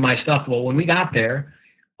bring him to my stuff. Well, when we got there,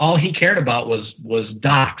 all he cared about was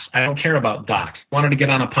docks. I don't care about docks. He wanted to get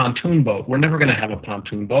on a pontoon boat. We're never going to have a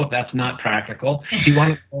pontoon boat. That's not practical. He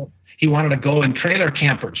wanted to go in trailer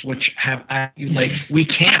campers, which we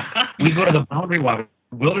can't. We go to the Boundary Waters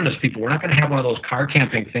wilderness people. We're not going to have one of those car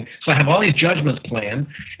camping things. So I have all these judgments planned,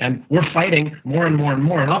 and we're fighting more and more and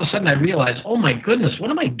more. And all of a sudden I realize, oh my goodness, what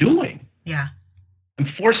am I doing? Yeah. I'm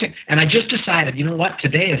forcing, and I just decided, you know what?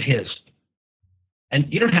 Today is his. And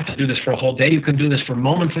you don't have to do this for a whole day. You can do this for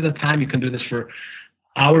moments at a time. You can do this for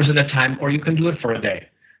hours at a time, or you can do it for a day.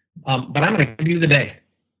 But I'm going to give you the day.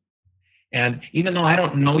 And even though I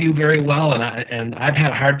don't know you very well, and I've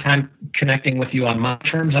had a hard time connecting with you on my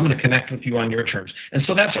terms, I'm going to connect with you on your terms. And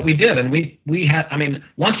so that's what we did. And we had, I mean,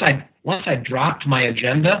 once I dropped my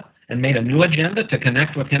agenda and made a new agenda to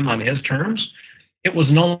connect with him on his terms, it was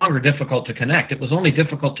no longer difficult to connect. It was only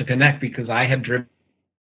difficult to connect because I had driven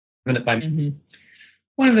it by me. Mm-hmm.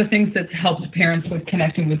 One of the things that's helped parents with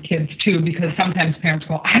connecting with kids too, because sometimes parents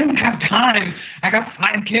go, I don't have time. I got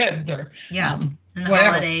 5 kids, or and the whatever.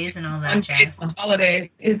 Holidays and all that jazz. The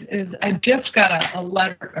holidays is I just got a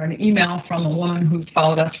letter or an email from a woman who's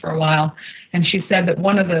followed us for a while, and she said that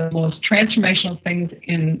one of the most transformational things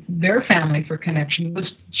in their family for connection was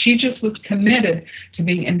she just was committed to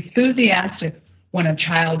being enthusiastic when a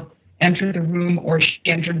child entered the room or she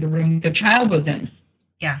entered the room the child was in.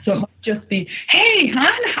 Yeah. So it might just be, hey,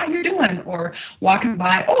 hon, how you doing? Or walking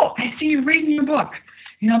by, oh, I see you reading your book.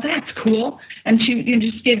 You know, that's cool. And she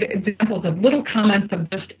just gave examples of little comments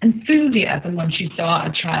of just enthusiasm when she saw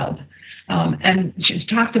a child. And she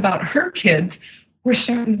talked about her kids were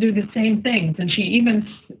starting to do the same things. And she even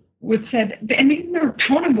said, and even their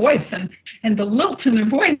tone of voice and the lilt in their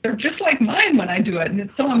voice, they're just like mine when I do it. And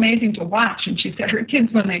it's so amazing to watch. And she said her kids,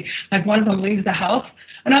 when they, like one of them leaves the house,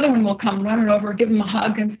 another one will come running over, give them a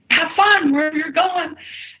hug, and have fun wherever you're going.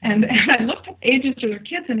 And I looked at ages of their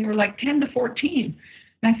kids, and they were like 10 to 14.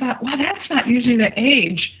 And I thought, well, that's not usually the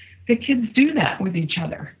age that kids do that with each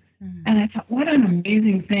other. Mm-hmm. And I thought, what an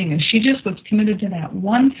amazing thing. And she just was committed to that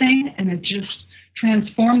one thing, and it just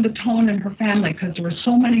transformed the tone in her family because there were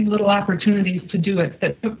so many little opportunities to do it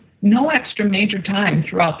that took no extra major time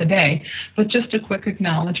throughout the day, but just a quick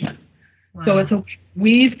acknowledgement. Wow. So it's a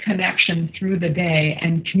weave connection through the day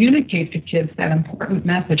and communicate to kids that important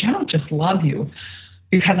message. I don't just love you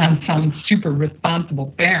because I'm some super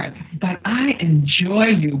responsible parent, but I enjoy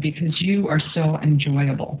you because you are so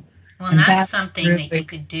enjoyable. Well, and that's something really that you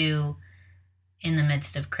could do in the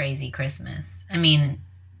midst of crazy Christmas. I mean,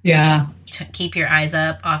 yeah, keep your eyes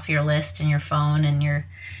up off your list and your phone and your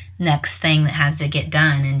next thing that has to get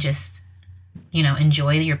done, and just, you know,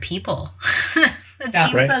 enjoy your people.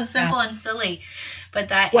 That seems so simple and silly, but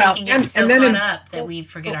that we can get so caught up that we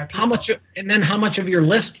forget our people. How much of your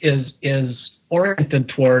list is oriented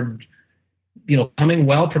toward, you know, coming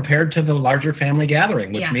well prepared to the larger family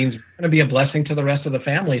gathering, which means we're going to be a blessing to the rest of the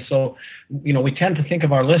family. So, you know, we tend to think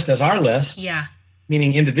of our list as our list. Yeah.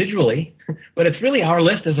 Meaning individually, but it's really our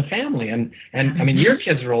list as a family. And I mean, your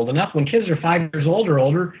kids are old enough, when kids are 5 years old or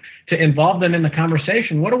older, to involve them in the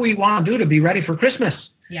conversation. What do we want to do to be ready for Christmas?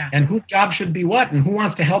 Yeah. And whose job should be what? And who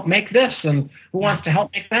wants to help make this? And who wants to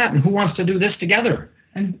help make that? And who wants to do this together?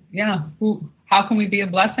 And how can we be a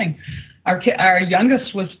blessing? Our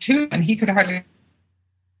youngest was 2, and he could hardly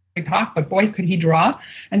talk, but boy, could he draw.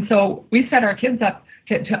 And so we set our kids up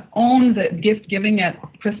to own the gift giving at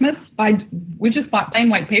Christmas. We just bought plain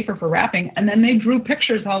white paper for wrapping, and then they drew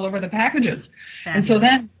pictures all over the packages. And so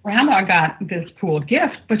then Grandma got this cool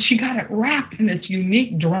gift, but she got it wrapped in this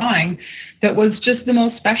unique drawing that was just the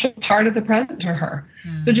most special part of the present to her.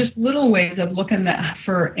 Mm. So just little ways of looking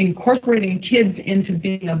for incorporating kids into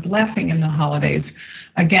being a blessing in the holidays,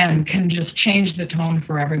 again, can just change the tone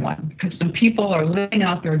for everyone. Because when people are living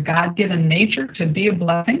out their God-given nature to be a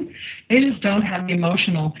blessing, they just don't have the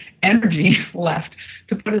emotional energy left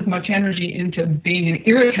to put as much energy into being an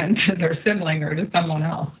irritant to their sibling or to someone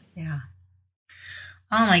else. Yeah.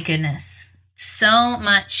 Oh my goodness. So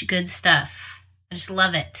much good stuff. I just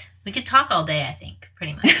love it. We could talk all day, I think,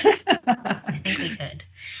 pretty much. I think we could.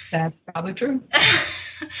 That's probably true.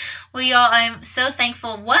 Well, y'all, I'm so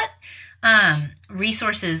thankful. What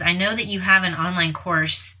resources? I know that you have an online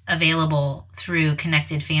course available through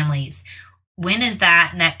Connected Families. When is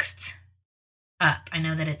that next up? I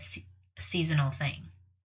know that it's a seasonal thing.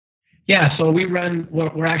 Yeah, so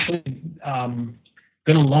we're actually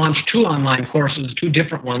going to launch 2 online courses, 2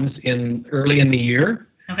 different ones early in the year.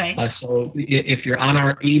 Okay. So if you're on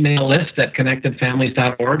our email list at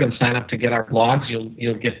connectedfamilies.org and sign up to get our blogs,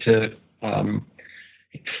 you'll get to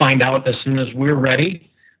find out as soon as we're ready.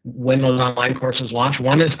 when those online courses launch.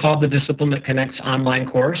 One is called the Discipline That Connects online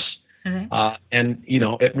course. And,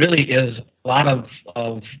 it really is a lot of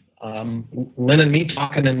Lynn and me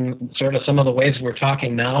talking in sort of some of the ways we're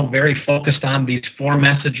talking now, very focused on these 4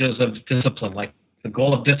 messages of discipline. Like the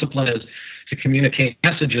goal of discipline is to communicate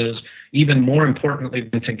messages, even more importantly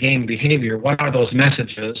than to gain behavior. What are those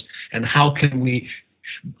messages, and how can we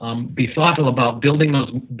be thoughtful about building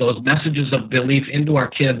those messages of belief into our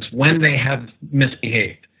kids when they have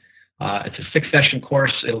misbehaved? It's a 6-session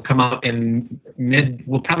course. It'll come out in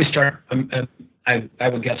we'll probably start, I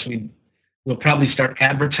would guess we'll probably start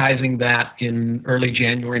advertising that in early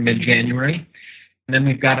January, mid-January. And then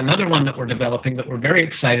we've got another one that we're developing that we're very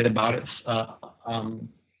excited about. It's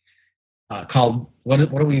called, what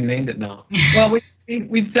do we named it now? Well,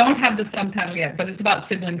 we don't have the subtitle yet, but it's about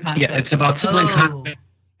sibling conflict. Yeah, it's about sibling conflict,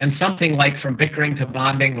 and something like from bickering to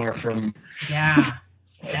bonding, or from... Yeah,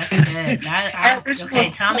 that's good. Okay,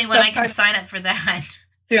 tell me when I can sign up for that.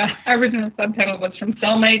 Yeah, our original subtitle was From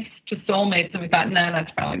Cellmates to Soulmates, and we thought, no,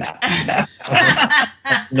 that's probably not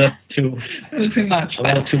a little too much. A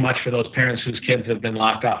little too much for those parents whose kids have been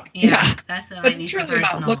locked up. Yeah, that might be too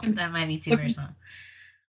personal. That might be too personal.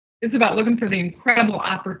 It's about looking for the incredible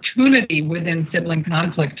opportunity within sibling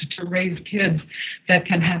conflict to raise kids that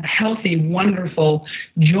can have healthy, wonderful,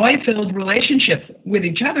 joy-filled relationships with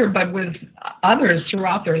each other, but with others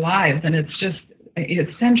throughout their lives. And it's just an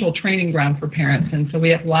essential training ground for parents. And so we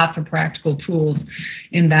have lots of practical tools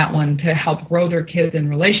in that one to help grow their kids in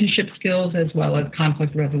relationship skills as well as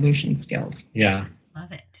conflict resolution skills. Yeah.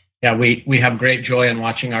 Love it. Yeah, we have great joy in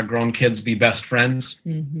watching our grown kids be best friends.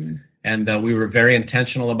 Mm-hmm. And we were very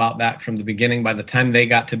intentional about that from the beginning. By the time they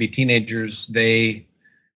got to be teenagers, they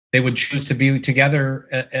would choose to be together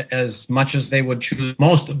as much as they would choose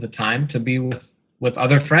most of the time to be with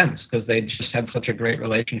other friends, because they just had such a great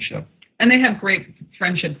relationship. And they have great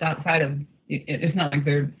friendships outside of, it's not like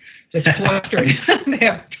they're just cloistered. They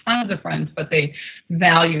have tons of friends, but they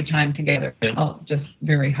value time together just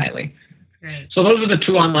very highly. That's great. So those are the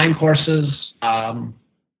 2 online courses. And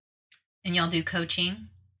y'all do coaching?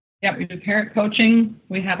 Yeah, we do parent coaching.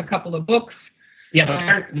 We have a couple of books.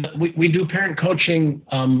 Yeah, we do parent coaching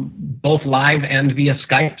both live and via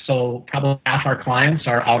Skype. So probably half our clients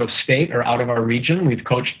are out of state or out of our region. We've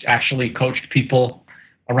actually coached people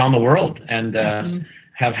around the world, and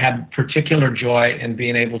have had particular joy in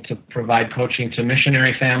being able to provide coaching to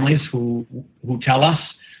missionary families who tell us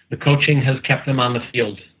the coaching has kept them on the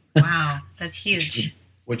field. Wow, that's huge.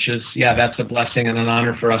 Which is, that's a blessing and an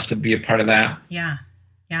honor for us to be a part of that. Yeah.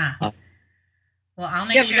 Yeah. Well, I'll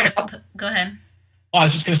make sure to go ahead. I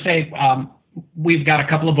was just going to say, we've got a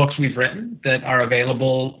couple of books we've written that are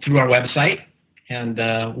available through our website. And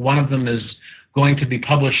one of them is going to be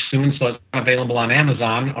published soon, so it's not available on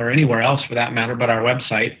Amazon or anywhere else for that matter, but our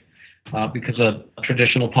website, because a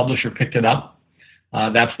traditional publisher picked it up.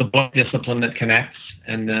 That's the book, Discipline That Connects.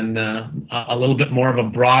 And then a little bit more of a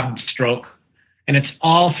broad stroke. And it's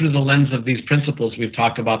all through the lens of these principles we've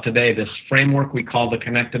talked about today. This framework we call the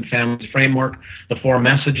Connected Families Framework. The 4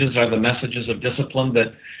 messages are the messages of discipline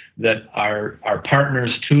that are partners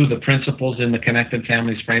to the principles in the Connected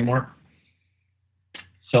Families Framework.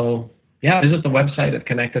 So, visit the website at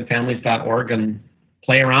connectedfamilies.org and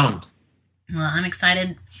play around. Well, I'm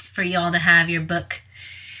excited for you all to have your book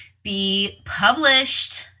be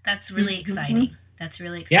published. That's really exciting. That's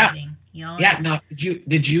really exciting. Yeah. Now,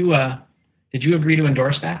 did you agree to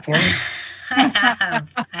endorse that for me?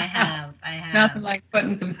 I have. Nothing like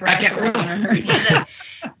putting some pressure on her.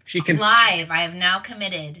 She can live. I have now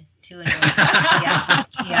committed to endorse.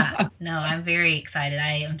 Yeah. No, I'm very excited.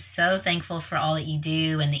 I am so thankful for all that you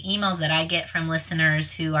do, and the emails that I get from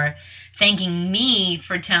listeners who are thanking me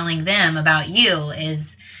for telling them about you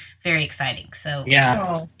is very exciting. So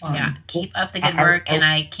keep up the good work, and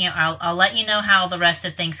I'll let you know how the rest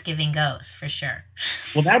of Thanksgiving goes for sure.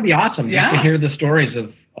 Well, that'd be awesome. You have to hear the stories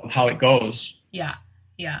of how it goes. Yeah.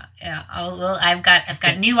 I've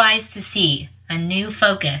got new eyes to see, a new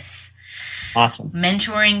focus. Awesome.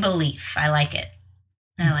 Mentoring belief. I like it.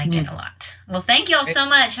 I like it a lot. Well, thank you all so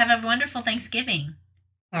much. Have a wonderful Thanksgiving.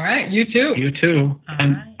 All right. You too. You too. All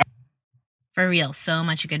right. For real, so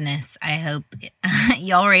much goodness. I hope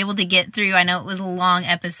y'all were able to get through. I know it was a long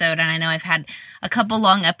episode, and I know I've had a couple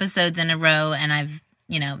long episodes in a row, and I've,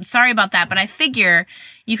 sorry about that, but I figure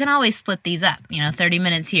you can always split these up, 30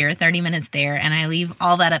 minutes here, 30 minutes there, and I leave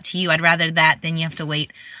all that up to you. I'd rather that than you have to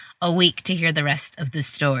wait a week to hear the rest of the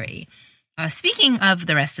story. Speaking of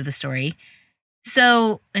the rest of the story,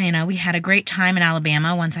 so, we had a great time in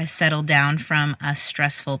Alabama once I settled down from a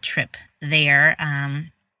stressful trip there.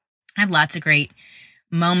 I had lots of great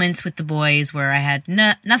moments with the boys where I had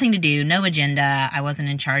nothing to do, no agenda. I wasn't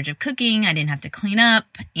in charge of cooking. I didn't have to clean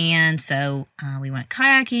up. And so we went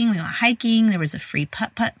kayaking, we went hiking. There was a free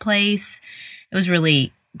putt-putt place. It was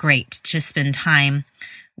really great to spend time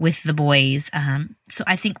with the boys. So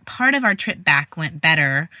I think part of our trip back went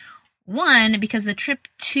better. One, because the trip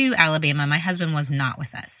to Alabama, my husband was not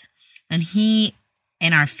with us. And he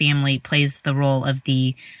in our family plays the role of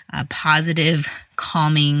the positive,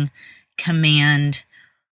 calming command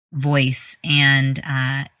voice, and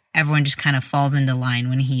everyone just kind of falls into line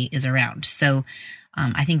when he is around. So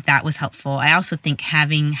I think that was helpful. I also think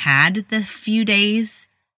having had the few days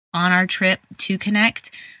on our trip to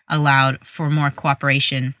connect allowed for more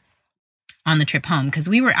cooperation on the trip home, because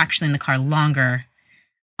we were actually in the car longer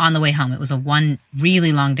on the way home. It was a one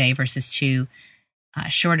really long day versus two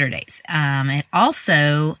shorter days. I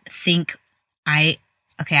also think I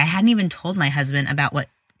hadn't even told my husband about what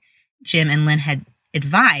Jim and Lynn had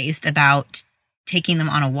advised about taking them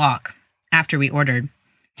on a walk after we ordered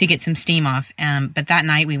to get some steam off. But that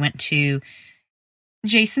night we went to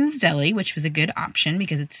Jason's Deli, which was a good option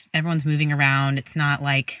because everyone's moving around. It's not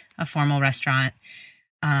like a formal restaurant.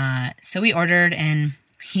 So we ordered, and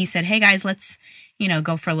he said, "Hey guys, let's,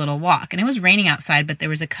 go for a little walk." And it was raining outside, but there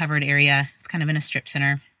was a covered area. It was kind of in a strip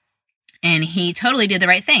center. And he totally did the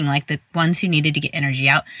right thing. Like, the ones who needed to get energy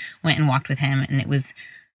out went and walked with him, and it was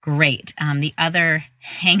great. The other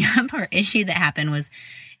hang up or issue that happened was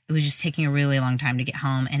it was just taking a really long time to get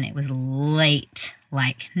home, and it was late,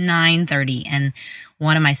 like 9:30. And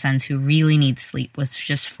one of my sons, who really needs sleep, was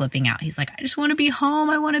just flipping out. He's like, "I just want to be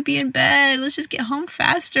home. I want to be in bed. Let's just get home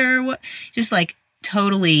faster." Just like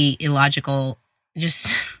totally illogical.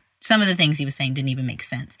 Just some of the things he was saying didn't even make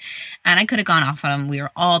sense. And I could have gone off on him. We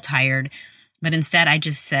were all tired. But instead, I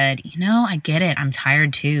just said, I get it. I'm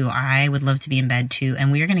tired too. I would love to be in bed too.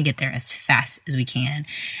 And we are going to get there as fast as we can.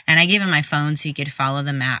 And I gave him my phone so he could follow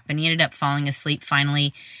the map. And he ended up falling asleep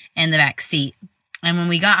finally in the back seat. And when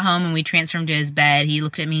we got home and we transferred him to his bed, he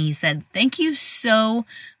looked at me and he said, "Thank you so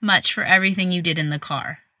much for everything you did in the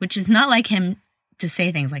car," which is not like him to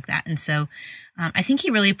say things like that. And so I think he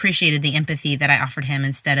really appreciated the empathy that I offered him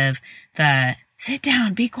instead of the "sit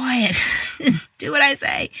down, be quiet, do what I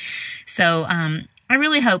say." So I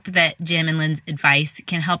really hope that Jim and Lynn's advice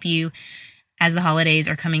can help you as the holidays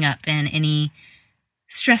are coming up, and any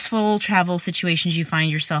stressful travel situations you find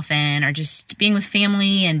yourself in, or just being with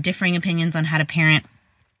family and differing opinions on how to parent,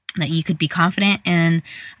 that you could be confident in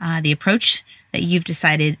the approach that you've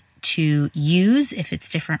decided to use if it's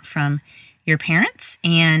different from your parents.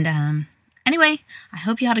 And anyway, I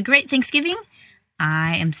hope you had a great Thanksgiving.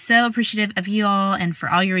 I am so appreciative of you all and for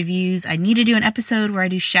all your reviews. I need to do an episode where I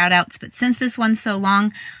do shout outs, but since this one's so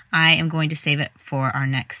long, I am going to save it for our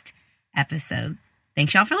next episode.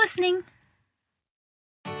 Thanks y'all for listening.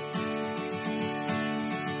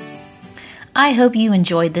 I hope you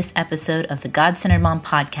enjoyed this episode of the God-Centered Mom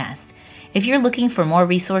podcast. If you're looking for more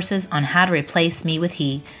resources on how to replace me with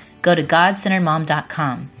he, go to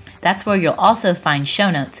godcenteredmom.com. That's where you'll also find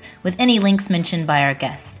show notes with any links mentioned by our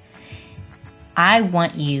guest. I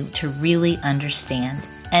want you to really understand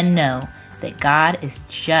and know that God is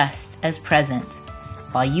just as present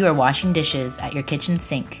while you are washing dishes at your kitchen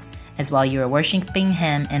sink as while you are worshiping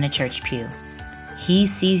Him in a church pew. He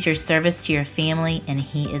sees your service to your family and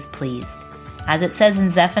He is pleased. As it says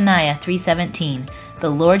in Zephaniah 3:17,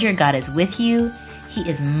 "The Lord your God is with you. He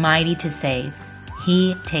is mighty to save.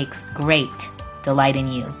 He takes great delight in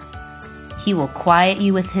you. He will quiet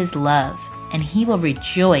you with His love, and He will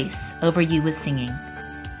rejoice over you with singing."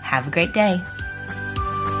 Have a great day.